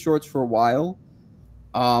doing the shorts for a while.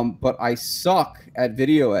 But I suck at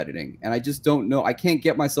video editing, and I just don't know. I can't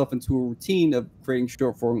get myself into a routine of creating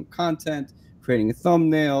short form content, creating a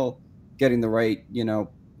thumbnail, getting the right,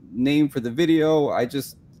 name for the video. I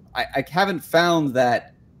haven't found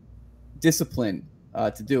that discipline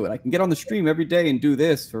to do it. I can get on the stream every day and do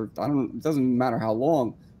this for, it doesn't matter how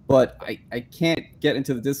long, but I can't get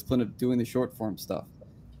into the discipline of doing the short form stuff.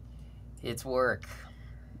 It's work.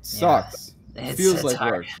 It sucks. Yeah. It feels like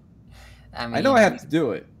hard. work. I know I have to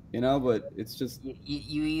do it, but it's just...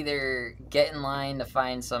 You either get in line to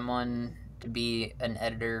find someone to be an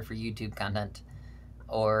editor for YouTube content,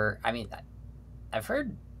 or, I mean, I've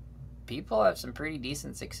heard people have some pretty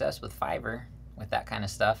decent success with Fiverr with that kind of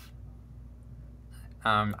stuff.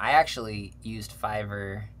 I actually used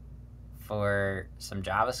Fiverr for some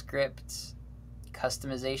JavaScript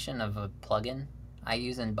customization of a plugin I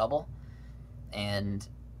use in Bubble, and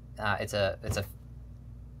it's a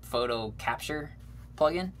photo capture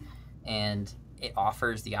plugin, and it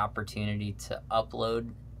offers the opportunity to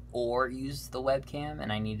upload or use the webcam,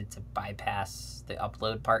 and I needed to bypass the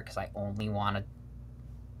upload part because I only want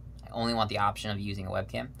the option of using a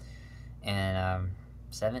webcam. And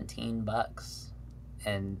 $17,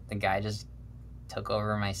 and the guy just took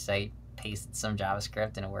over my site, pasted some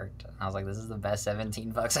JavaScript, and it worked. And I was like, this is the best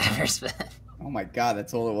 $17 I've ever spent. Oh my god,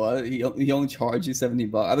 that's all it was. He only charged you $70.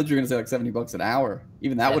 I thought you were gonna say like $70 an hour.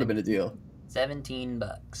 Even that would have been a deal.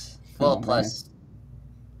 $17. Well, plus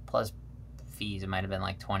fees, it might have been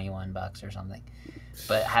like $21 or something.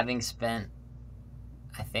 But having spent,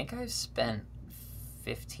 I think I've spent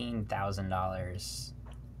 $15,000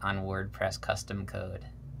 on WordPress custom code.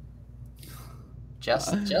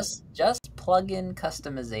 Just plugin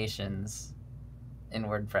customizations in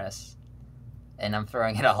WordPress. And I'm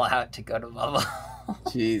throwing it all out to go to Bubble.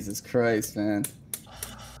 Jesus Christ, man.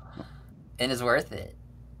 And it's worth it.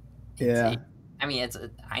 Yeah.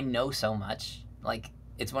 I know so much. Like,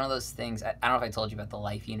 it's one of those things. I don't know if I told you about the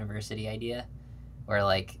Life University idea, where,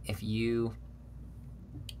 like, if you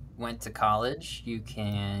went to college, you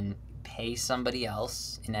can pay somebody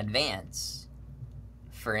else in advance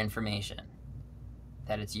for information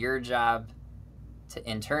that it's your job to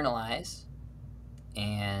internalize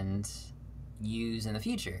and use in the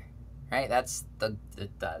future, right? That's the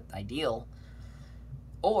ideal.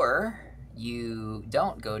 Or you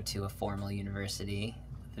don't go to a formal university,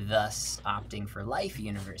 thus opting for Life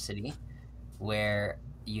University, where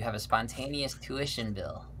you have a spontaneous tuition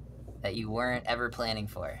bill that you weren't ever planning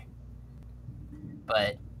for.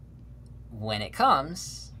 But when it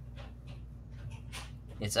comes,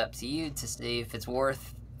 it's up to you to see if it's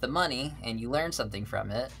worth the money and you learn something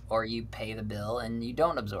from it, or you pay the bill and you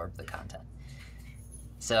don't absorb the content.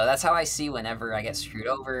 So that's how I see whenever I get screwed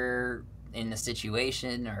over in a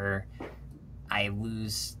situation, or I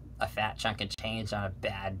lose a fat chunk of change on a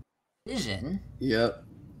bad decision. Yep.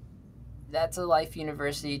 That's a Life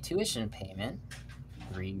University tuition payment.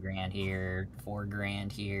 $3,000 here,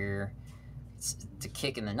 $4,000 here. It's a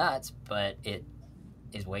kick in the nuts, but it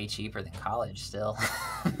is way cheaper than college still.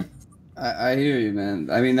 I hear you,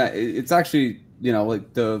 man. I mean, it's actually,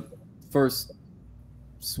 like the first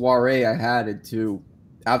soiree I had into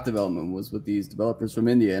app development was with these developers from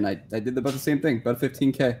India, and I did about the same thing, about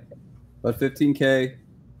 15K.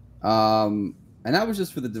 And that was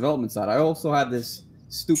just for the development side. I also had this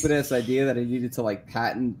stupid ass idea that I needed to like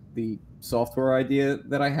patent the software idea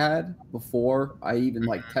that I had before I even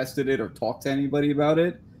like tested it or talked to anybody about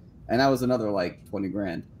it, and that was another like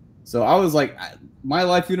 $20,000. So I was like, my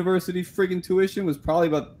Life University freaking tuition was probably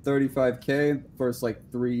about $35K the first like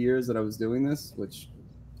 3 years that I was doing this, which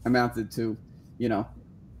amounted to,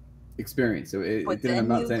 experience. So it But didn't then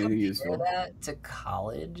amount you to anything compare useful. that to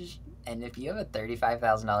college, and if you have a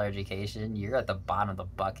 $35,000 education, you're at the bottom of the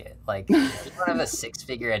bucket. Like, if you don't have a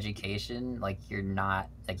six-figure education, like, you're not,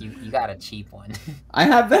 like, you got a cheap one. I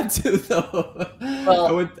have that too, though.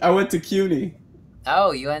 Well, I went to CUNY.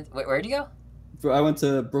 oh, you went, where'd you go? I went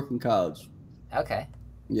to Brooklyn College. Okay.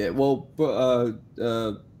 Yeah, well,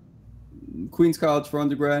 Queens College for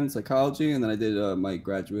undergrad in psychology, and then I did my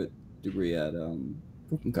graduate degree at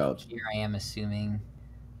Brooklyn College. Here I am assuming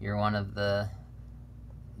you're one of the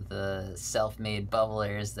self-made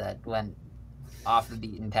bubblers that went off the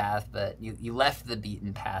beaten path, but you left the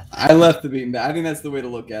beaten path. I left the beaten path. I think that's the way to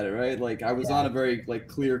look at it, right? Like I was Yeah. on a very like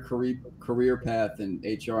clear career path in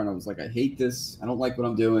HR, and I was like, I hate this. I don't like what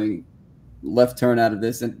I'm doing. Left turn out of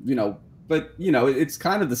this, and but it's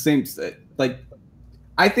kind of the same. Like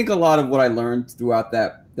I think a lot of what I learned throughout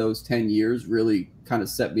those 10 years really kind of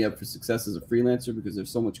set me up for success as a freelancer, because there's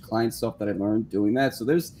so much client stuff that I learned doing that. So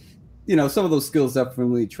there's, some of those skills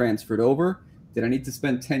definitely transferred over. Did I need to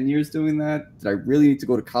spend 10 years doing that? Did I really need to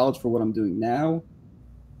go to college for what I'm doing now?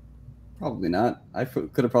 Probably not. I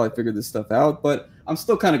could have probably figured this stuff out, but I'm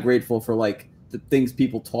still kind of grateful for like the things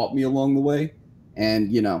people taught me along the way.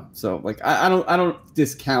 And, so like, I don't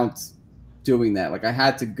discount doing that. Like I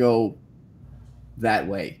had to go that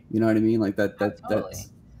way. You know what I mean? Like Totally. that's.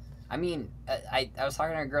 I mean, I was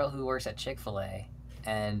talking to a girl who works at Chick-fil-A,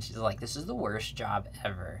 and she's like, this is the worst job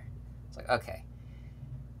ever. It's like, okay.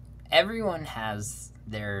 Everyone has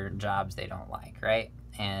their jobs they don't like, right?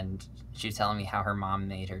 And she was telling me how her mom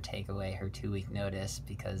made her take away her 2-week notice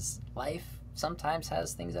because life sometimes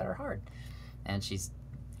has things that are hard. And she's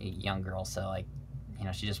a young girl, so like,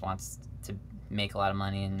 she just wants to make a lot of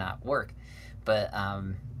money and not work. But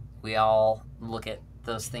we all look at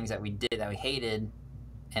those things that we did that we hated,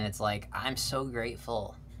 and it's like, I'm so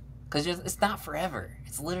grateful, because it's not forever.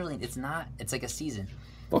 It's not. It's like a season.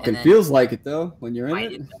 Fucking feels like it though when you're in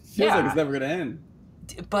it. Feels like Yeah. it's never gonna end.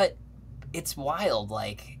 But it's wild,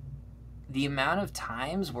 like the amount of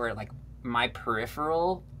times where like my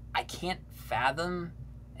peripheral, I can't fathom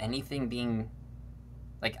anything being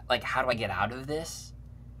like how do I get out of this?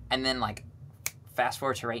 And then like fast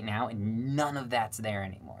forward to right now, and none of that's there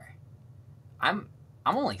anymore. I'm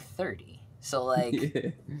only 30, so like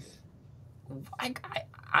Yeah.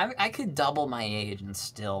 I could double my age and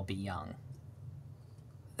still be young.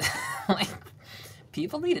 Like,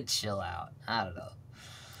 people need to chill out. I don't know.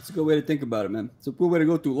 It's a good way to think about it, man. It's a good way to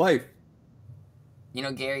go through life.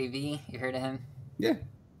 Gary Vee, you heard of him? Yeah.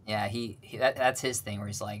 Yeah, that's his thing, where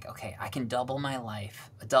he's like, okay, I can double my life,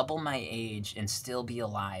 double my age, and still be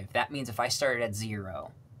alive. That means if I started at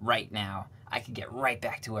 0 right now, I could get right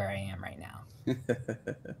back to where I am right now.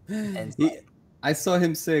 And I saw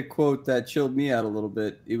him say a quote that chilled me out a little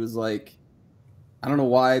bit. It was like, I don't know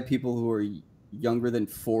why people who are younger than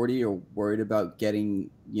 40 are worried about getting,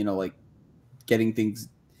 getting things,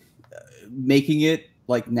 making it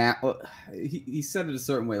like now. He said it a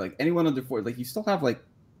certain way, like anyone under 40, like you still have like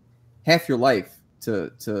half your life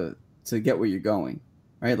to get where you're going,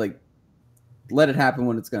 right? Like let it happen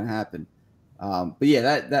when it's going to happen. But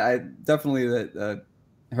yeah, that I definitely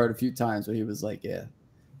heard a few times where he was like, yeah,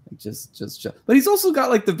 like just chill. But he's also got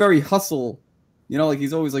like the very hustle, like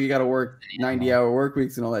he's always like, you got to work 90-hour work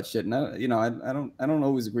weeks and all that shit. And I don't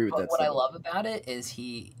always agree with that. What I love about it is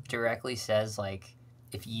he directly says, like,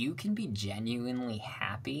 if you can be genuinely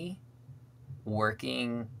happy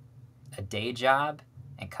working a day job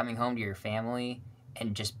and coming home to your family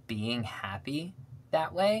and just being happy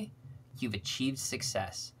that way, you've achieved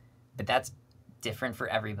success. But that's different for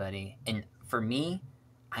everybody. And for me,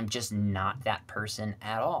 I'm just not that person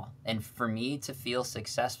at all. And for me to feel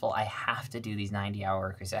successful, I have to do these 90-hour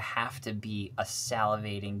workers. I have to be a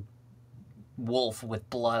salivating wolf with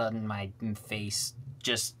blood on my face,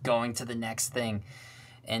 just going to the next thing.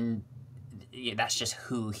 And that's just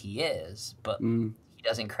who he is. But he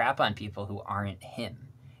doesn't crap on people who aren't him.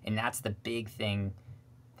 And that's the big thing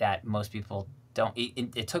that most people don't.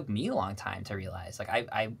 It took me a long time to realize. Like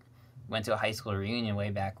I went to a high school reunion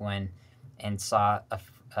way back when and saw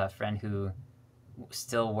a friend who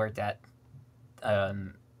still worked at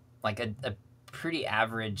like a pretty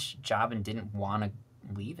average job and didn't want to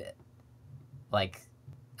leave it. Like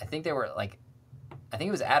I think it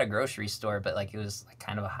was at a grocery store, but like it was like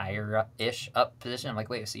kind of a higher-ish up position. I'm like,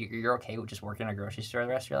 wait, so you're okay with just working in a grocery store the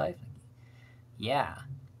rest of your life? Like, yeah.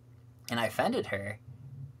 And I offended her.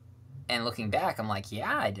 And looking back, I'm like,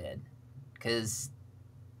 yeah, I did. Because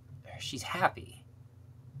she's happy.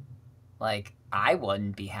 Like, I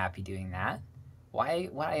wouldn't be happy doing that. Why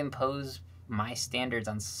would I impose my standards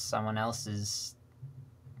on someone else's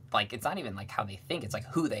like it's not even like how they think, it's like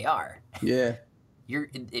who they are. Yeah.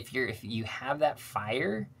 If you have that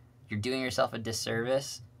fire, you're doing yourself a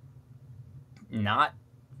disservice not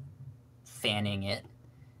fanning it.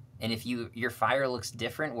 And if your fire looks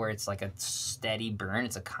different, where it's like a steady burn,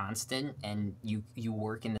 it's a constant, and you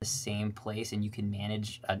work in the same place and you can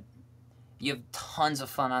manage you have tons of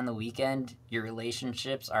fun on the weekend, your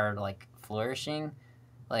relationships are like flourishing,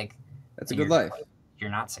 like That's a good life. You're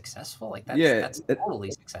not successful, like that's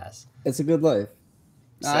totally success. It's a good life.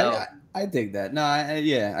 So I dig that. No,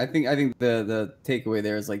 I think the takeaway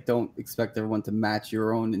there is like, don't expect everyone to match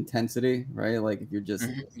your own intensity, right? Like if you're just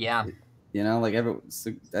you know, like I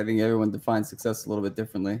think everyone defines success a little bit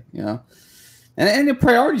differently, you know, and the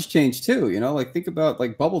priorities change too, you know. Like think about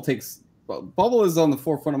like Bubble is on the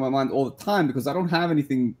forefront of my mind all the time because I don't have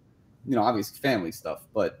anything, you know, obviously family stuff,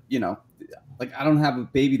 but you know, like I don't have a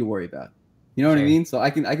baby to worry about. You know what I mean? So I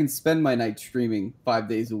can spend my night streaming 5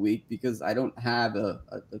 days a week because I don't have a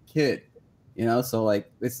kid, you know? So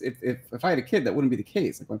like if I had a kid, that wouldn't be the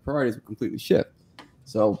case. Like my priorities would completely shift.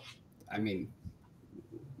 So, I mean,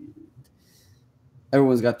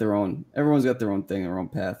 everyone's got their own thing, their own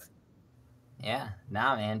path. Yeah,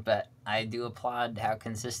 nah, man, but I do applaud how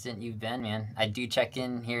consistent you've been, man. I do check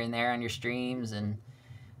in here and there on your streams, and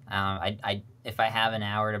I if I have an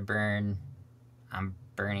hour to burn, I'm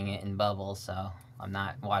burning it in Bubble, so I'm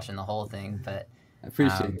not watching the whole thing. But I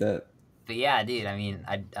appreciate that. But yeah, dude, I mean,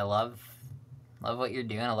 I love what you're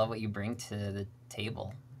doing. I love what you bring to the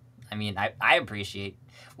table. I mean, I appreciate.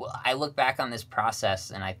 Well, I look back on this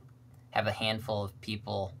process, and I have a handful of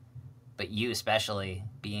people, but you especially,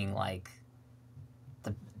 being like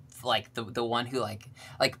the one who like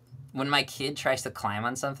when my kid tries to climb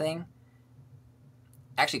on something,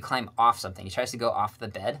 actually climb off something. He tries to go off the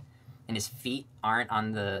bed, and his feet aren't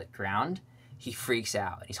on the ground. He freaks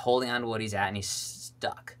out. He's holding on to what he's at, and he's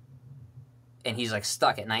stuck. And he's like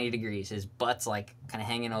stuck at 90 degrees. His butt's like kind of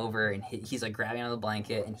hanging over, and he's like grabbing on the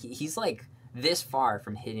blanket, and he's like this far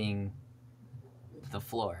from hitting the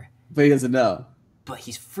floor. But he doesn't know. But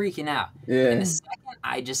he's freaking out. Yeah. And the second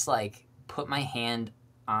I just like put my hand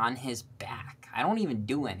on his back, I don't even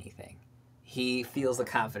do anything, he feels the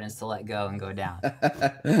confidence to let go and go down.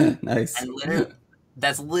 Nice. And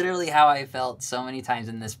that's literally how I felt so many times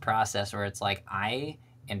in this process, where it's like I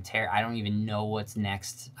don't even know what's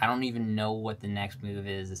next. I don't even know what the next move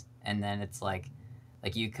is. And then it's like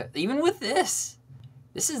you could, even with this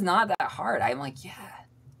is not that hard. I'm like, yeah,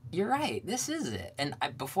 you're right. This is it. And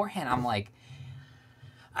beforehand, I'm like,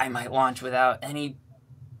 I might launch without any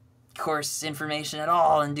course information at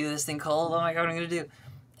all and do this thing cold. Oh my God, what am I going to do?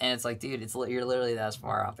 And it's like, dude, you're literally that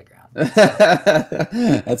far off the ground.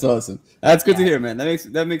 That's awesome. That's good to hear, man.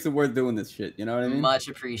 That makes it worth doing this shit. You know what I mean? Much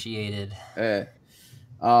appreciated. Yeah.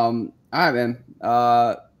 All right, man.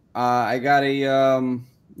 I got an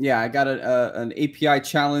API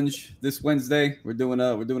challenge this Wednesday. We're doing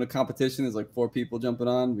a competition. There's like 4 people jumping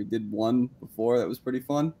on. We did one before that was pretty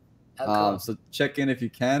fun. Oh, cool. So check in if you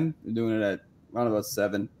can. We're doing it at around about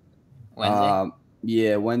 7. Wednesday?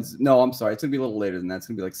 Yeah, Wednesday. No, I'm sorry. It's gonna be a little later than that. It's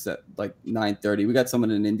gonna be like 9:30. We got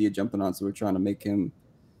someone in India jumping on, so we're trying to make him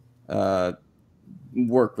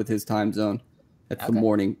work with his time zone. That's the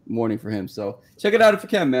morning for him. So check it out if you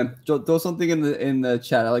can, man. Throw something in the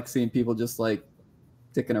chat. I like seeing people just like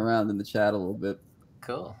sticking around in the chat a little bit.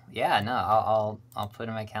 Cool. Yeah, no, I'll put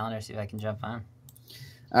in my calendar, see if I can jump on.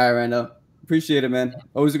 All right, Rando. Appreciate it, man.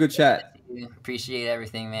 Always a good chat. Appreciate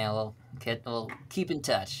everything, man. We'll keep in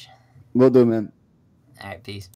touch. Will do, man. All right, peace.